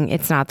knowing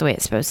it's not the way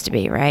it's supposed to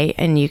be, right?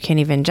 And you can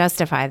even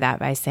justify that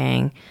by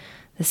saying,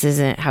 this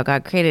isn't how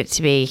God created it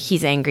to be.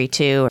 He's angry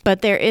too.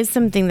 But there is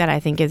something that I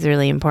think is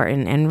really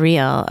important and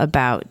real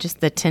about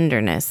just the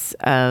tenderness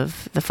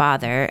of the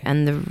Father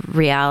and the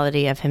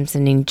reality of him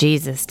sending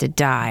Jesus to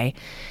die.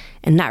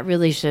 And that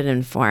really should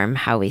inform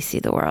how we see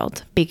the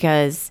world,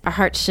 because our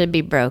hearts should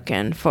be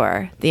broken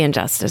for the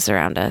injustice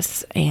around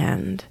us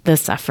and the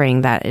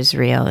suffering that is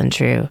real and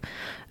true.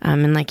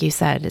 And like you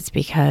said, it's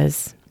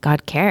because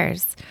God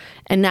cares.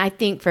 And I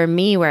think for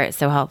me, where it's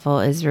so helpful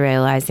is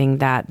realizing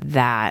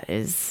that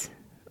is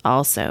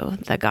also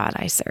the God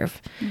I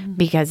serve,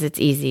 because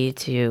it's easy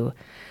to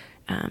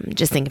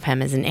just think of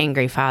him as an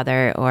angry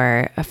father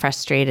or a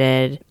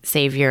frustrated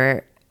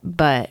savior,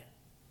 but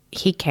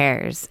he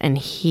cares and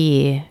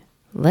he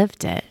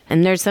lived it.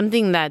 And there's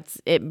something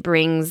it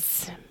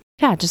brings,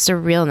 just a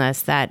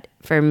realness that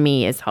for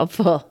me is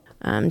helpful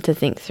to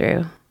think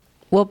through.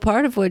 Well,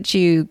 part of what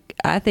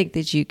I think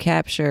that you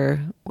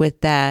capture with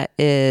that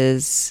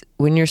is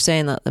when you're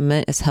saying that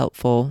lament is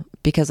helpful,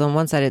 because on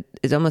one side,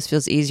 it almost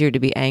feels easier to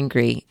be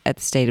angry at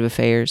the state of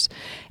affairs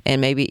and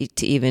maybe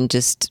to even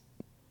just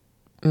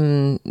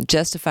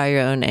justify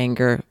your own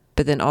anger,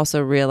 but then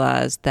also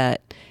realize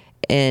that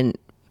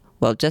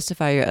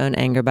justify your own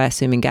anger by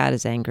assuming God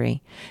is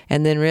angry,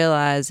 and then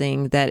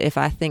realizing that if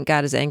I think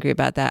God is angry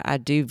about that, I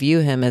do view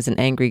him as an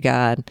angry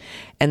God.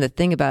 And the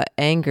thing about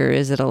anger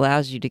is it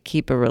allows you to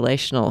keep a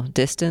relational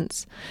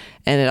distance,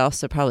 and it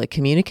also probably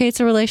communicates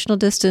a relational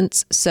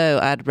distance.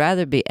 So I'd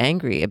rather be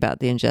angry about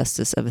the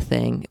injustice of a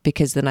thing,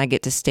 because then I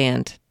get to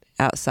stand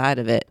outside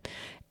of it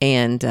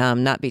and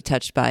not be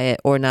touched by it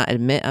or not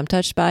admit I'm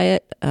touched by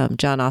it.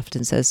 John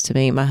often says to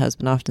me, my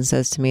husband often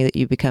says to me, that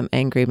you become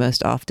angry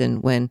most often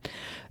when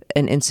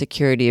an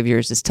insecurity of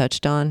yours is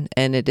touched on.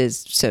 And it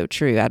is so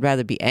true. I'd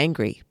rather be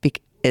angry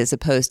as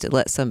opposed to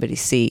let somebody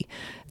see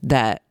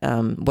that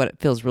what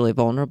feels really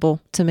vulnerable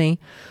to me.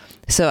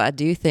 So I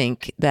do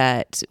think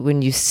that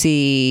when you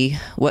see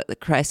what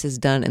Christ has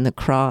done in the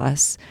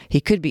cross, he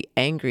could be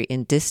angry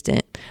and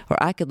distant, or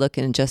I could look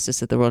at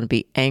injustice of the world and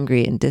be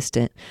angry and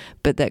distant,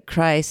 but that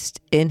Christ,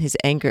 in his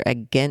anger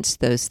against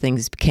those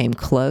things, came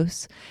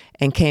close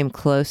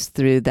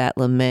through that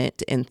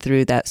lament and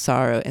through that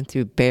sorrow and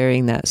through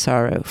bearing that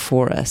sorrow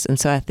for us. And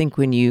so I think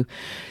when you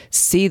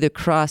see the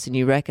cross and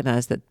you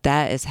recognize that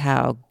that is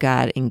how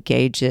God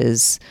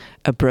engages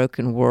a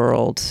broken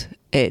world,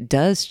 it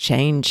does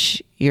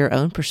change your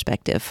own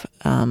perspective.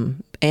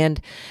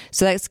 And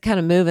so that's kind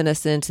of moving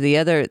us into the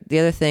other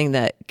thing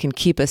that can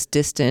keep us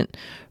distant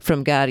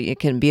from God. It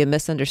can be a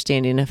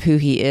misunderstanding of who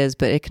he is,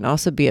 but it can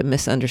also be a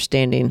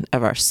misunderstanding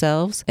of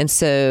ourselves. And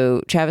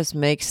so Travis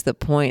makes the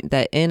point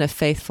that in a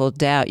faithful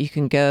doubt, you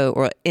can go,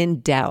 or in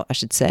doubt, I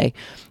should say,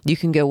 you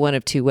can go one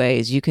of two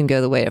ways. You can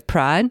go the way of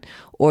pride,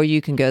 or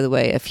you can go the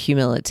way of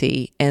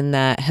humility. And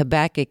that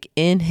Habakkuk,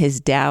 in his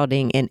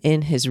doubting and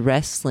in his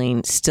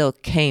wrestling, still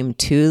came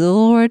to the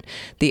Lord.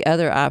 The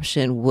other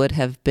option would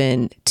have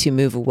been to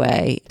move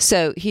away.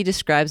 So he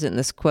describes it in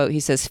this quote. He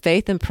says,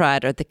 faith and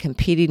pride are the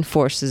competing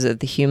forces of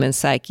the human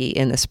psyche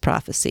in this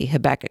prophecy,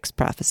 Habakkuk's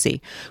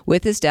prophecy.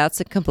 With his doubts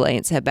and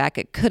complaints,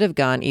 Habakkuk could have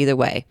gone either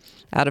way.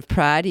 Out of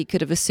pride, he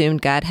could have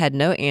assumed God had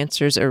no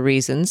answers or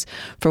reasons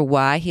for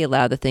why he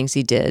allowed the things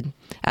he did.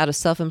 Out of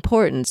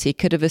self-importance, he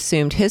could have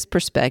assumed his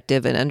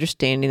perspective and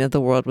understanding of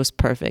the world was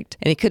perfect,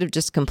 and he could have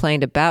just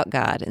complained about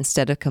God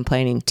instead of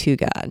complaining to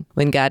God.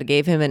 When God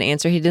gave him an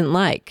answer he didn't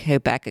like,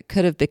 Habakkuk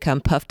could have become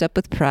puffed up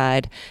with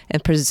pride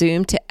and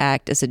presumed to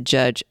act as a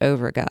judge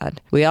over God.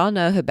 We all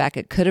know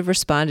Habakkuk could have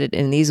responded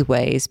in these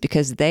ways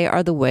because they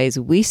are the ways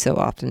we so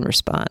often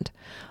respond.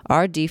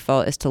 Our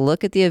default is to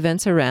look at the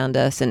events around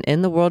us and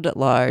in the world at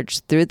large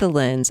through the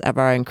lens of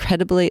our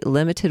incredibly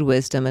limited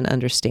wisdom and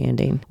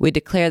understanding. We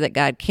declare that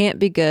God can't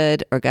be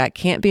good or God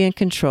can't be in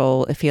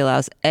control if he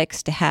allows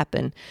X to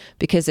happen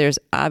because there's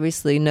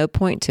obviously no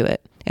point to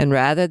it. And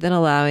rather than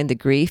allowing the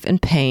grief and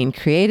pain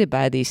created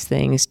by these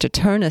things to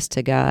turn us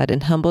to God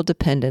in humble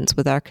dependence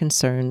with our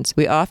concerns,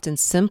 we often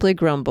simply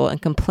grumble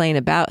and complain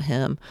about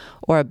him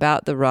or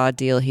about the raw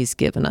deal he's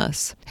given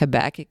us.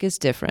 Habakkuk is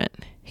different.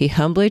 He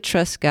humbly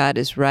trusts God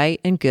is right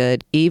and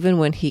good, even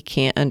when he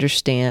can't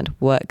understand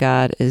what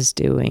God is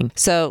doing.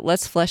 So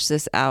let's flesh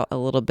this out a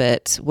little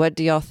bit. What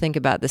do y'all think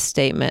about the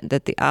statement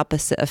that the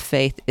opposite of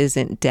faith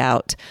isn't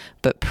doubt,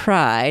 but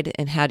pride?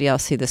 And how do y'all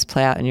see this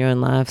play out in your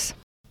own lives?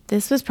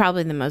 This was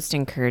probably the most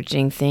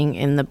encouraging thing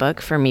in the book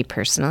for me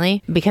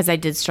personally, because I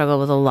did struggle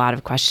with a lot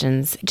of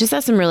questions. Just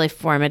had some really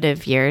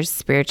formative years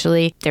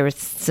spiritually. There were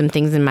some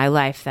things in my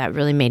life that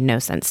really made no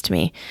sense to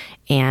me.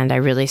 And I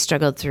really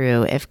struggled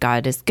through, if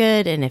God is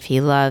good and if he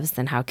loves,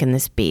 then how can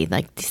this be?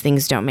 Like, these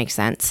things don't make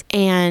sense.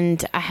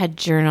 And I had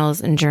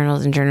journals and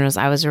journals and journals.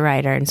 I was a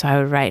writer, and so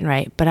I would write and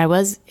write. But it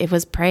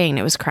was praying.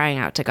 It was crying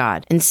out to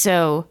God. And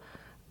so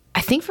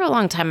I think for a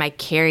long time I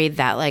carried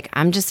that, like,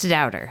 I'm just a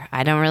doubter.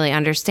 I don't really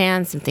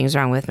understand. Something's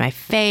wrong with my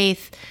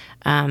faith.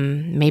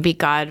 Maybe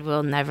God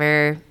will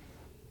never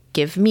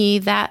give me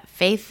that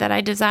faith that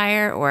I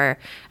desire, or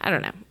I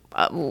don't know.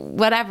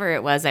 Whatever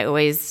it was, I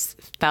always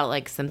felt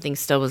like something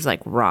still was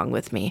like wrong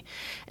with me.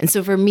 And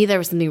so for me, there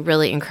was something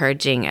really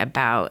encouraging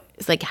about,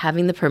 it's like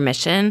having the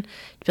permission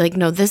to be like,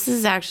 no, this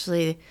is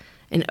actually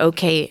an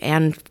okay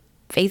and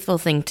faithful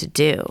thing to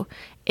do,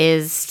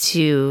 is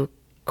to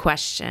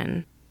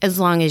question, as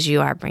long as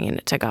you are bringing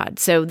it to God.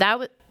 So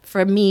that,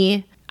 for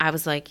me, I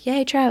was like,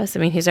 yay, Travis. I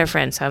mean, he's our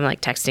friend. So I'm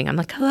like texting. I'm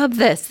like, I love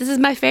this. This is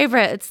my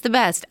favorite. It's the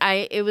best.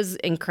 It was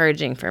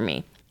encouraging for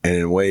me. And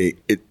in a way,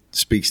 it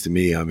speaks to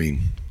me. I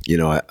mean, you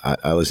know,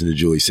 I listen to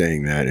Julie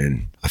saying that,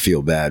 and I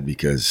feel bad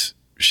because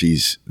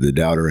she's the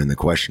doubter and the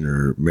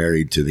questioner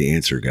married to the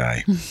answer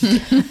guy.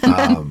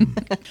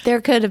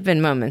 There could have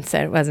been moments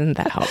that it wasn't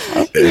that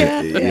helpful.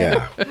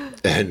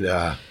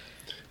 Yeah.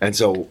 And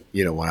so,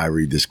 you know, when I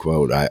read this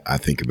quote, I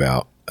think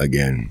about,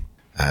 again,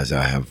 as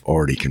I have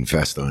already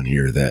confessed on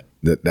here,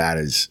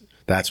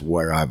 that's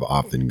where I've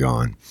often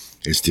gone,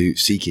 is to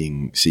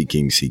seeking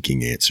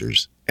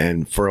answers.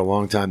 And for a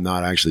long time,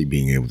 not actually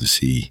being able to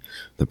see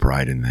the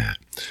pride in that.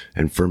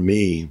 And for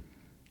me,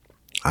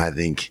 I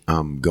think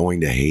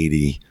going to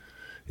Haiti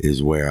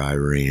is where I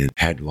ran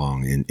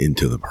headlong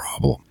into the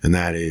problem. And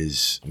that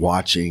is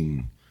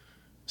watching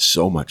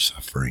so much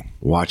suffering,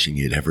 watching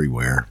it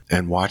everywhere,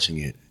 and watching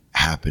it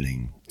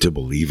happening to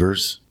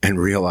believers, and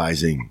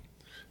realizing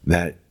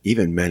that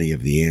even many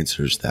of the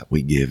answers that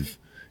we give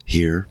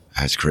here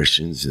as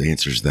Christians, the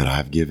answers that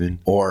I've given,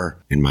 or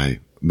in my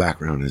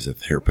background as a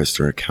therapist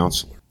or a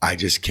counselor, I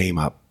just came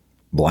up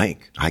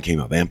blank. I came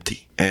up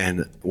empty.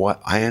 And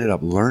what I ended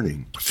up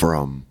learning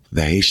from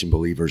the Haitian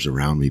believers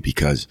around me,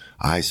 because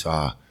I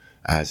saw,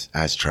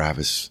 as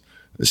Travis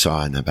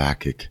saw in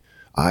Habakkuk,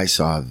 I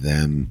saw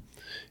them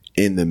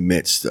in the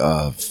midst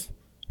of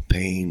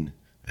pain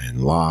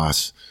and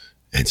loss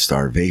and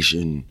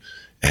starvation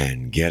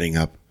and getting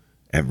up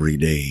every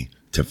day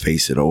to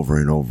face it over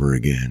and over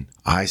again.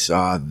 I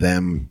saw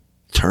them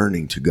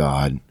turning to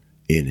God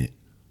in it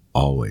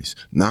always.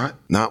 Not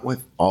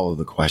with all of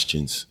the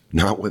questions,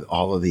 not with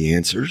all of the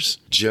answers,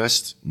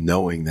 just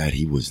knowing that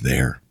he was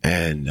there.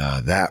 And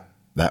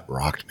that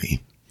rocked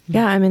me.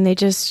 Yeah, I mean, they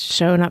just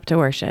showing up to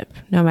worship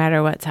no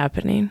matter what's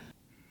happening.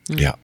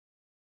 Yeah.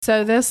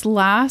 So this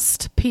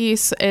last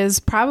piece is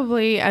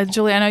probably,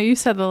 Julie, I know you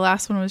said the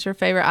last one was your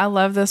favorite. I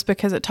love this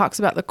because it talks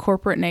about the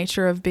corporate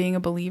nature of being a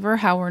believer,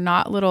 how we're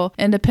not little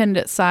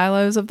independent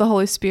silos of the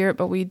Holy Spirit,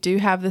 but we do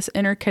have this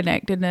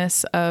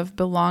interconnectedness of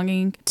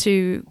belonging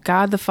to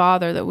God the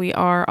Father, that we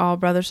are all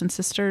brothers and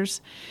sisters.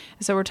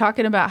 And so we're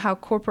talking about how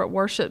corporate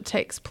worship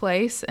takes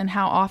place and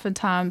how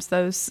oftentimes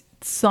those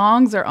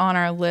songs are on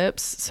our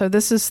lips. So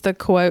this is the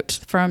quote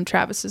from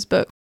Travis's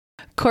book.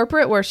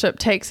 Corporate worship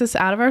takes us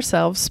out of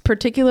ourselves,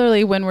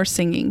 particularly when we're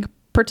singing.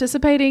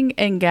 Participating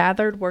in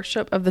gathered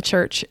worship of the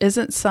church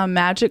isn't some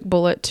magic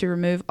bullet to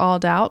remove all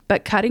doubt,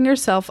 but cutting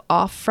yourself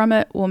off from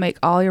it will make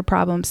all your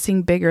problems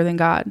seem bigger than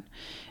God.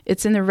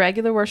 It's in the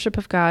regular worship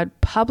of God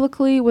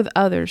publicly with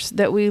others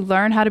that we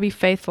learn how to be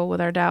faithful with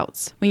our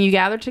doubts. When you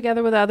gather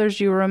together with others,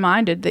 you are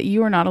reminded that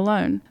you are not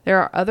alone. There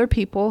are other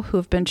people who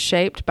have been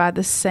shaped by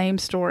the same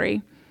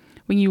story.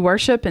 When you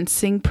worship and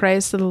sing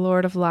praise to the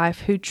Lord of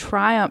life, who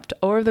triumphed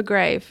over the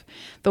grave,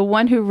 the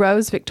one who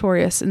rose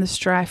victorious in the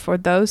strife for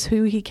those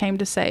who he came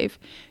to save,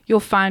 you'll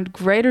find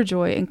greater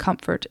joy and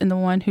comfort in the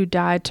one who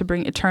died to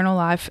bring eternal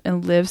life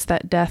and lives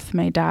that death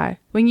may die.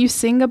 When you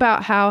sing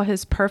about how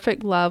his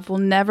perfect love will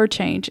never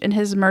change and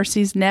his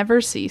mercies never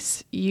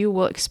cease, you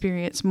will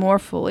experience more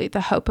fully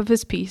the hope of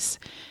his peace,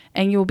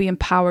 and you will be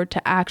empowered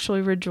to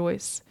actually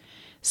rejoice.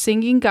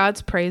 Singing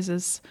God's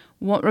praises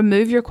won't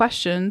remove your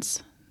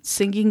questions.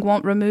 Singing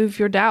won't remove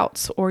your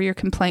doubts or your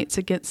complaints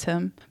against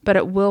him, but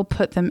it will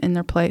put them in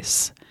their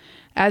place.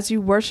 As you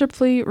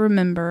worshipfully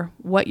remember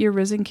what your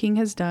risen King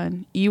has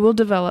done, you will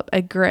develop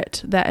a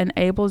grit that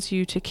enables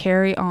you to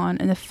carry on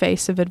in the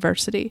face of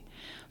adversity.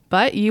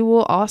 But you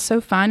will also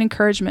find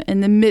encouragement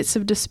in the midst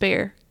of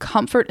despair,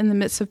 comfort in the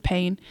midst of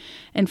pain,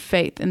 and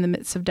faith in the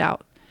midst of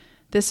doubt.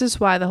 This is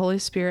why the Holy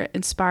Spirit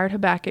inspired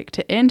Habakkuk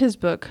to end his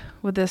book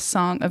with this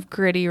song of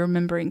gritty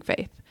remembering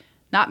faith.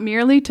 Not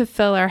merely to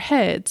fill our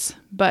heads,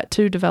 but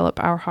to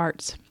develop our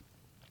hearts.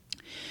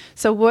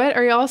 So what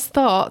are y'all's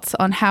thoughts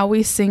on how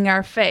we sing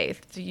our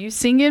faith? Do you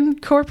sing in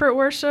corporate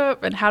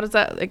worship? And how does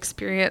that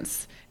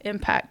experience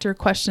impact your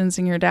questions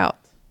and your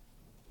doubts?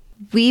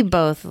 We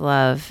both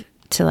love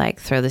to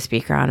throw the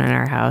speaker on in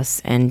our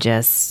house and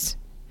just,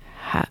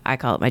 I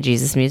call it my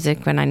Jesus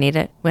music when I need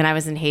it. When I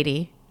was in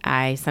Haiti,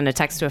 I sent a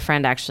text to a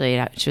friend,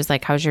 actually. She was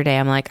like, how's your day?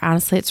 I'm like,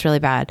 honestly, it's really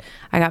bad.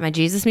 I got my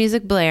Jesus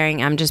music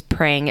blaring. I'm just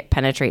praying it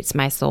penetrates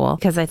my soul.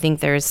 Because I think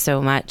there's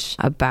so much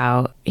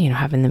about,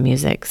 having the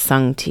music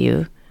sung to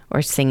you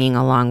or singing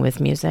along with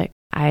music.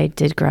 I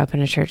did grow up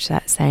in a church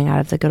that sang out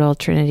of the good old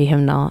Trinity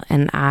hymnal.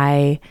 And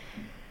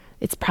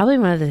it's probably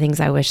one of the things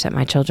I wish that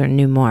my children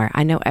knew more.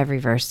 I know every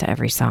verse to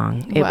every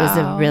song. It was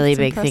a really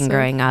big thing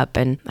growing up.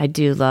 And I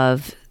do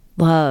love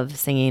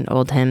singing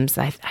old hymns.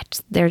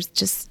 There's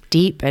just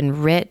deep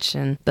and rich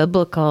and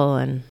biblical,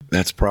 and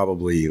that's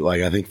probably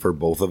I think for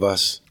both of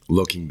us,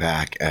 looking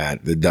back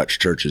at the Dutch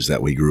churches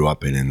that we grew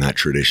up in that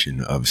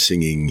tradition of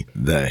singing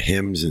the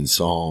hymns and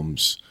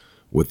psalms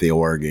with the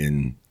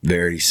organ,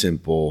 very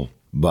simple.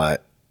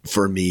 But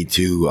for me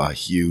too, a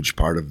huge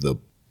part of the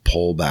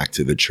pull back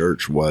to the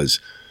church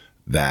was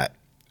that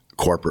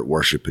corporate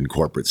worship and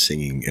corporate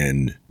singing.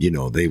 And,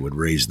 they would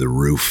raise the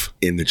roof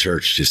in the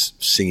church,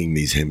 just singing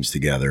these hymns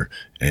together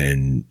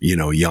and,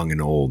 young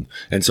and old.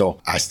 And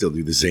so I still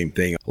do the same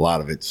thing. A lot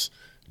of it's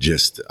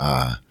just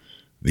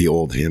the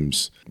old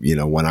hymns.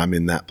 When I'm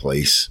in that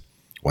place,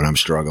 when I'm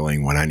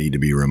struggling, when I need to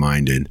be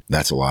reminded,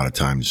 that's a lot of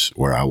times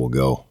where I will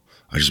go.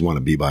 I just want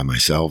to be by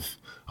myself.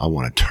 I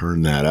want to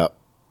turn that up.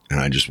 And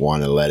I just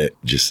want to let it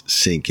just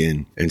sink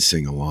in and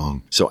sing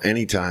along. So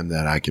anytime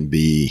that I can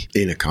be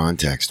in a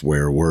context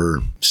where we're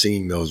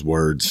singing those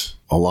words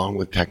along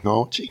with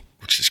technology,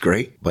 which is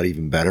great, but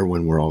even better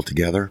when we're all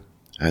together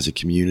as a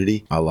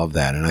community, I love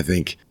that. And I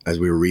think as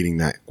we were reading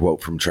that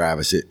quote from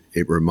Travis,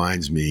 it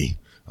reminds me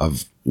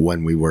of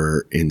when we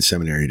were in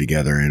seminary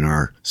together, and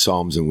our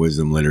Psalms and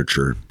Wisdom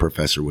literature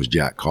professor was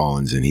Jack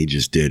Collins, and he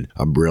just did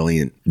a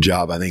brilliant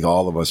job. I think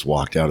all of us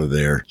walked out of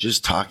there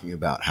just talking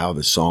about how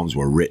the Psalms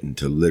were written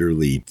to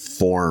literally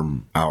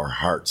form our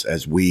hearts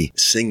as we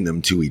sing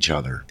them to each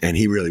other. And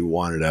he really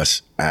wanted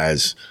us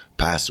as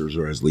pastors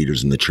or as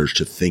leaders in the church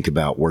to think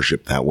about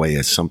worship that way,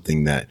 as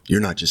something that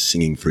you're not just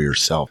singing for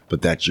yourself,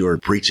 but that you're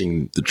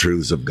preaching the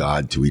truths of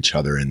God to each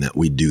other, and that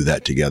we do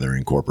that together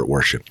in corporate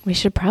worship. We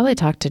should probably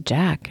talk to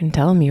Jack and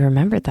tell him you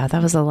remembered that.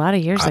 That was a lot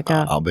of years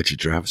ago. I'll bet you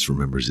Travis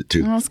remembers it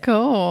too. That's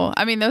cool.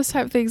 Those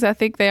type of things, I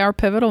think they are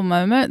pivotal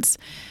moments.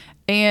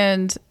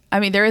 And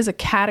there is a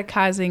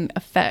catechizing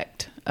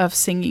effect of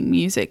singing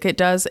music. It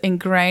does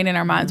ingrain in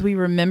our minds. We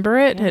remember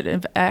it.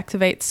 It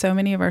activates so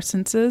many of our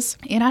senses.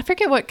 And I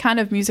forget what kind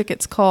of music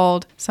it's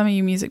called. Some of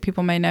you music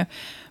people may know.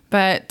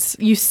 But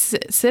you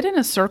sit in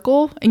a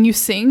circle and you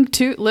sing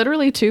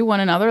literally to one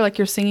another, like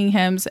you're singing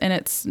hymns, and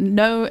it's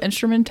no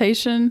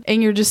instrumentation,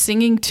 and you're just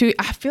singing to.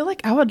 I feel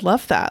like I would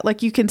love that.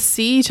 Like you can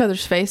see each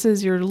other's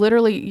faces.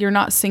 You're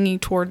not singing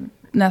toward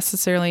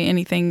necessarily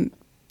anything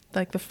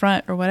like the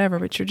front or whatever,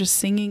 but you're just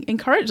singing,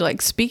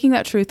 speaking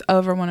that truth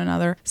over one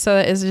another. So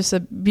it is just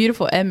a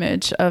beautiful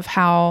image of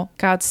how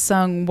God's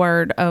sung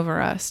word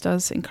over us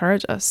does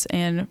encourage us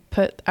and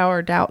put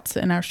our doubts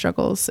and our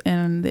struggles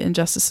and the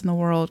injustice in the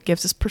world,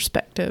 gives us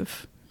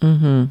perspective.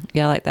 Mm-hmm.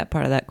 Yeah, I like that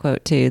part of that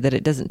quote too, that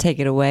it doesn't take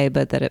it away,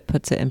 but that it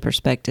puts it in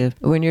perspective.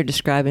 When you're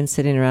describing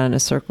sitting around in a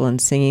circle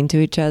and singing to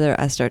each other,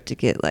 I start to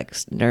get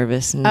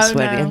nervous and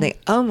sweaty and think,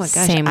 oh my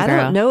gosh, I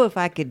don't know if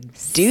I could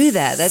do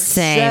that. That's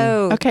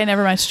so... Okay,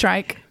 never mind.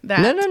 Strike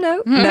that.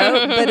 No,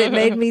 but it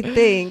made me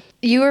think.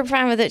 You were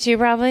fine with it too,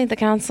 probably, the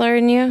counselor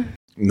in you?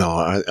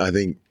 No, I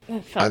think...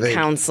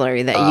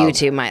 counselor that you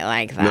two might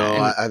like that.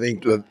 No,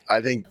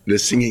 I think the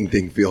singing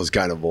thing feels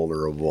kind of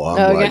vulnerable.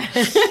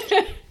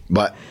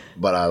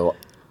 But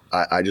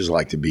I just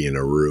like to be in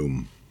a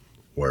room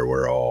where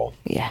we're all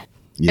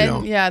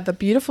The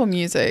beautiful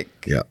music.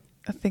 Yeah.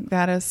 I think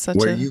that is such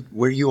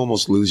where you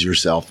almost lose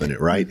yourself in it,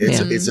 right?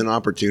 It's an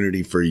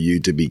opportunity for you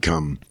to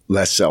become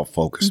less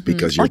self-focused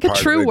because you're like a part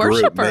true of the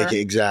group. worshiper.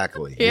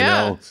 Exactly.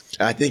 Yeah.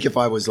 I think if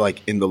I was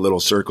like in the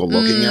little circle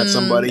looking at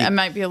somebody, that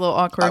might be a little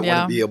awkward. I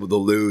want to be able to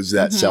lose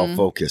that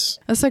self-focus.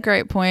 That's a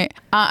great point.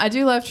 I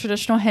do love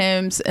traditional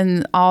hymns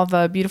and all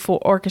the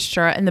beautiful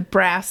orchestra and the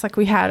brass like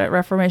we had at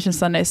Reformation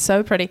Sunday.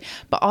 So pretty.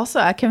 But also,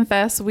 I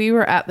confess, we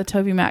were at the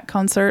Toby Mac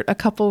concert a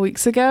couple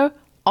weeks ago.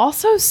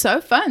 Also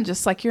so fun,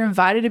 just like you're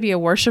invited to be a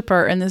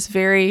worshiper in this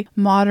very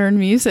modern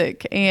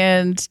music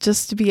and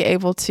just to be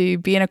able to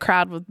be in a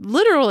crowd with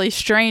literally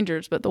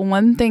strangers. But the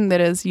one thing that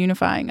is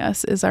unifying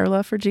us is our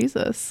love for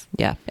Jesus.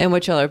 Yeah. And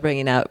what y'all are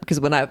bringing out, because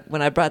when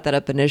I brought that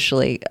up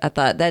initially, I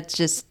thought that's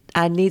just,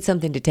 I need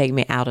something to take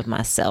me out of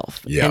myself.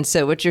 Yeah. And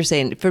so what you're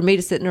saying, for me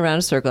to sit in around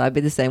a circle, I'd be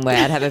the same way.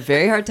 I'd have a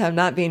very hard time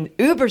not being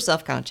uber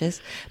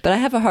self-conscious, but I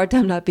have a hard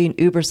time not being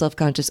uber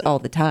self-conscious all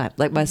the time.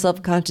 Like my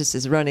self-conscious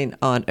is running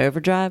on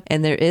overdrive,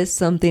 and there is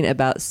something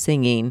about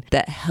singing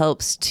that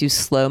helps to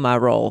slow my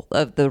roll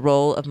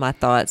of my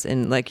thoughts.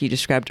 And like you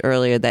described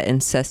earlier, that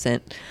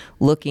incessant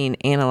looking,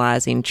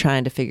 analyzing,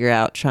 trying to figure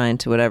out, trying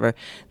to whatever.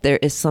 There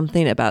is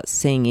something about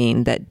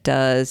singing that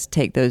does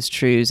take those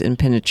truths and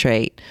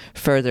penetrate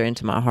further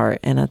into my heart.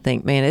 And I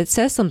think, man, it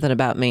says something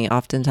about me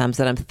oftentimes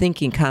that I'm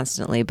thinking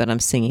constantly, but I'm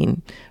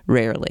singing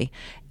rarely.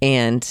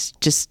 And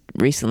just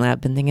recently I've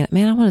been thinking,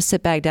 man, I want to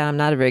sit back down. I'm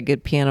not a very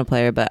good piano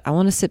player, but I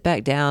want to sit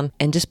back down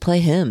and just play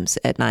hymns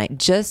at night.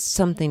 Just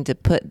something to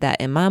put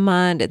that in my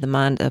mind, in the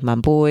mind of my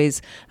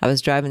boys. I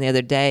was driving the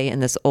other day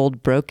and this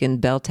old broken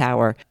bell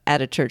tower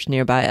at a church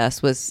nearby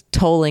us was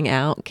tolling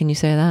out. Can you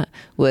say that?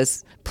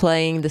 Was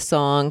playing the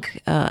song.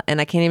 And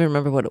I can't even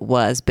remember what it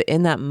was. But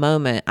in that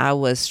moment, I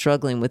was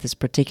struggling with this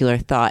particular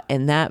thought.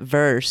 And that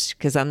verse,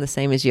 because I'm the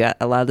same as you,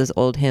 a lot of those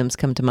old hymns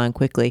come to mind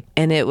quickly.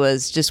 And it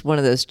was just one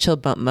of those chill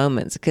bump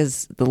moments,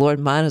 because the Lord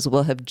might as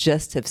well have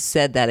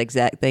said that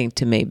exact thing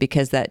to me,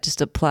 because that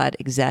just applied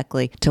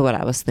exactly to what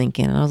I was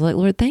thinking. And I was like,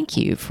 Lord, thank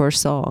you for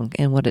song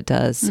and what it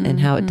does and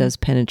how it does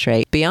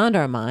penetrate beyond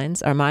our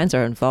minds. Our minds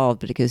are involved,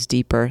 but it goes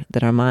deeper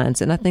than our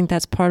minds. And I think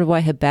that's part of why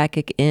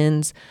Habakkuk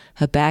ends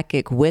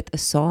Habakkuk with a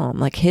psalm.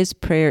 Like his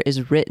prayer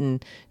is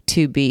written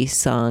to be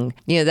sung.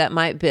 That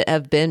might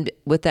have been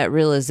with that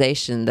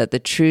realization that the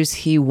truths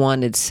he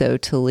wanted so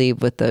to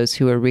leave with those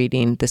who are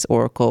reading this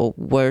oracle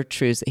were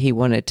truths that he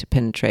wanted to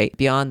penetrate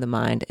beyond the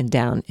mind and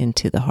down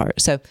into the heart.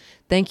 So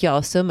thank you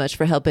all so much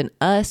for helping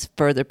us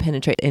further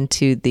penetrate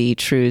into the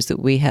truths that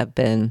we have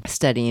been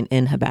studying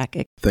in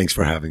Habakkuk. Thanks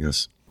for having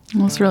us.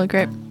 Well, it's really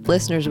great.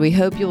 Listeners, we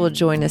hope you will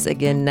join us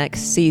again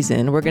next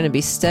season. We're going to be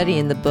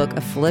studying the book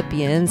of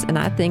Philippians, and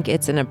I think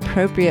it's an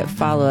appropriate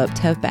follow-up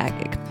to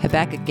Habakkuk.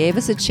 Habakkuk gave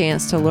us a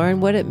chance to learn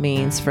what it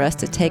means for us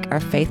to take our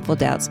faithful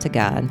doubts to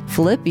God.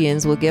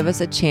 Philippians will give us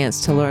a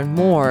chance to learn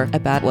more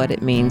about what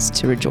it means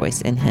to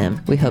rejoice in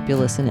Him. We hope you'll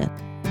listen in.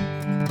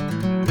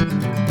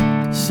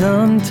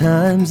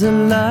 Sometimes a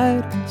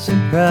light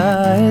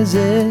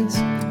surprises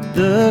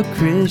the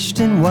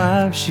Christian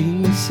while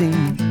she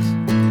sings.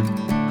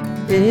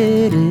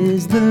 It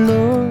is the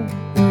Lord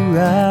who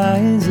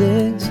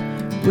rises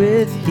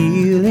with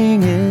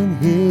healing in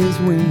His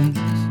wings.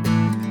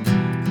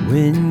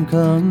 When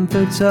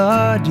comforts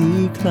are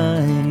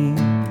declining,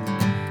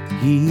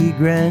 He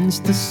grants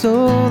the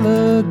soul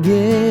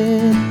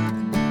again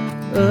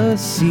a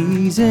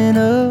season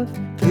of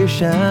clear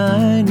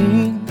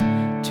shining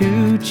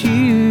to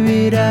cheer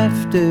it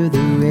after the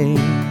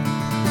rain.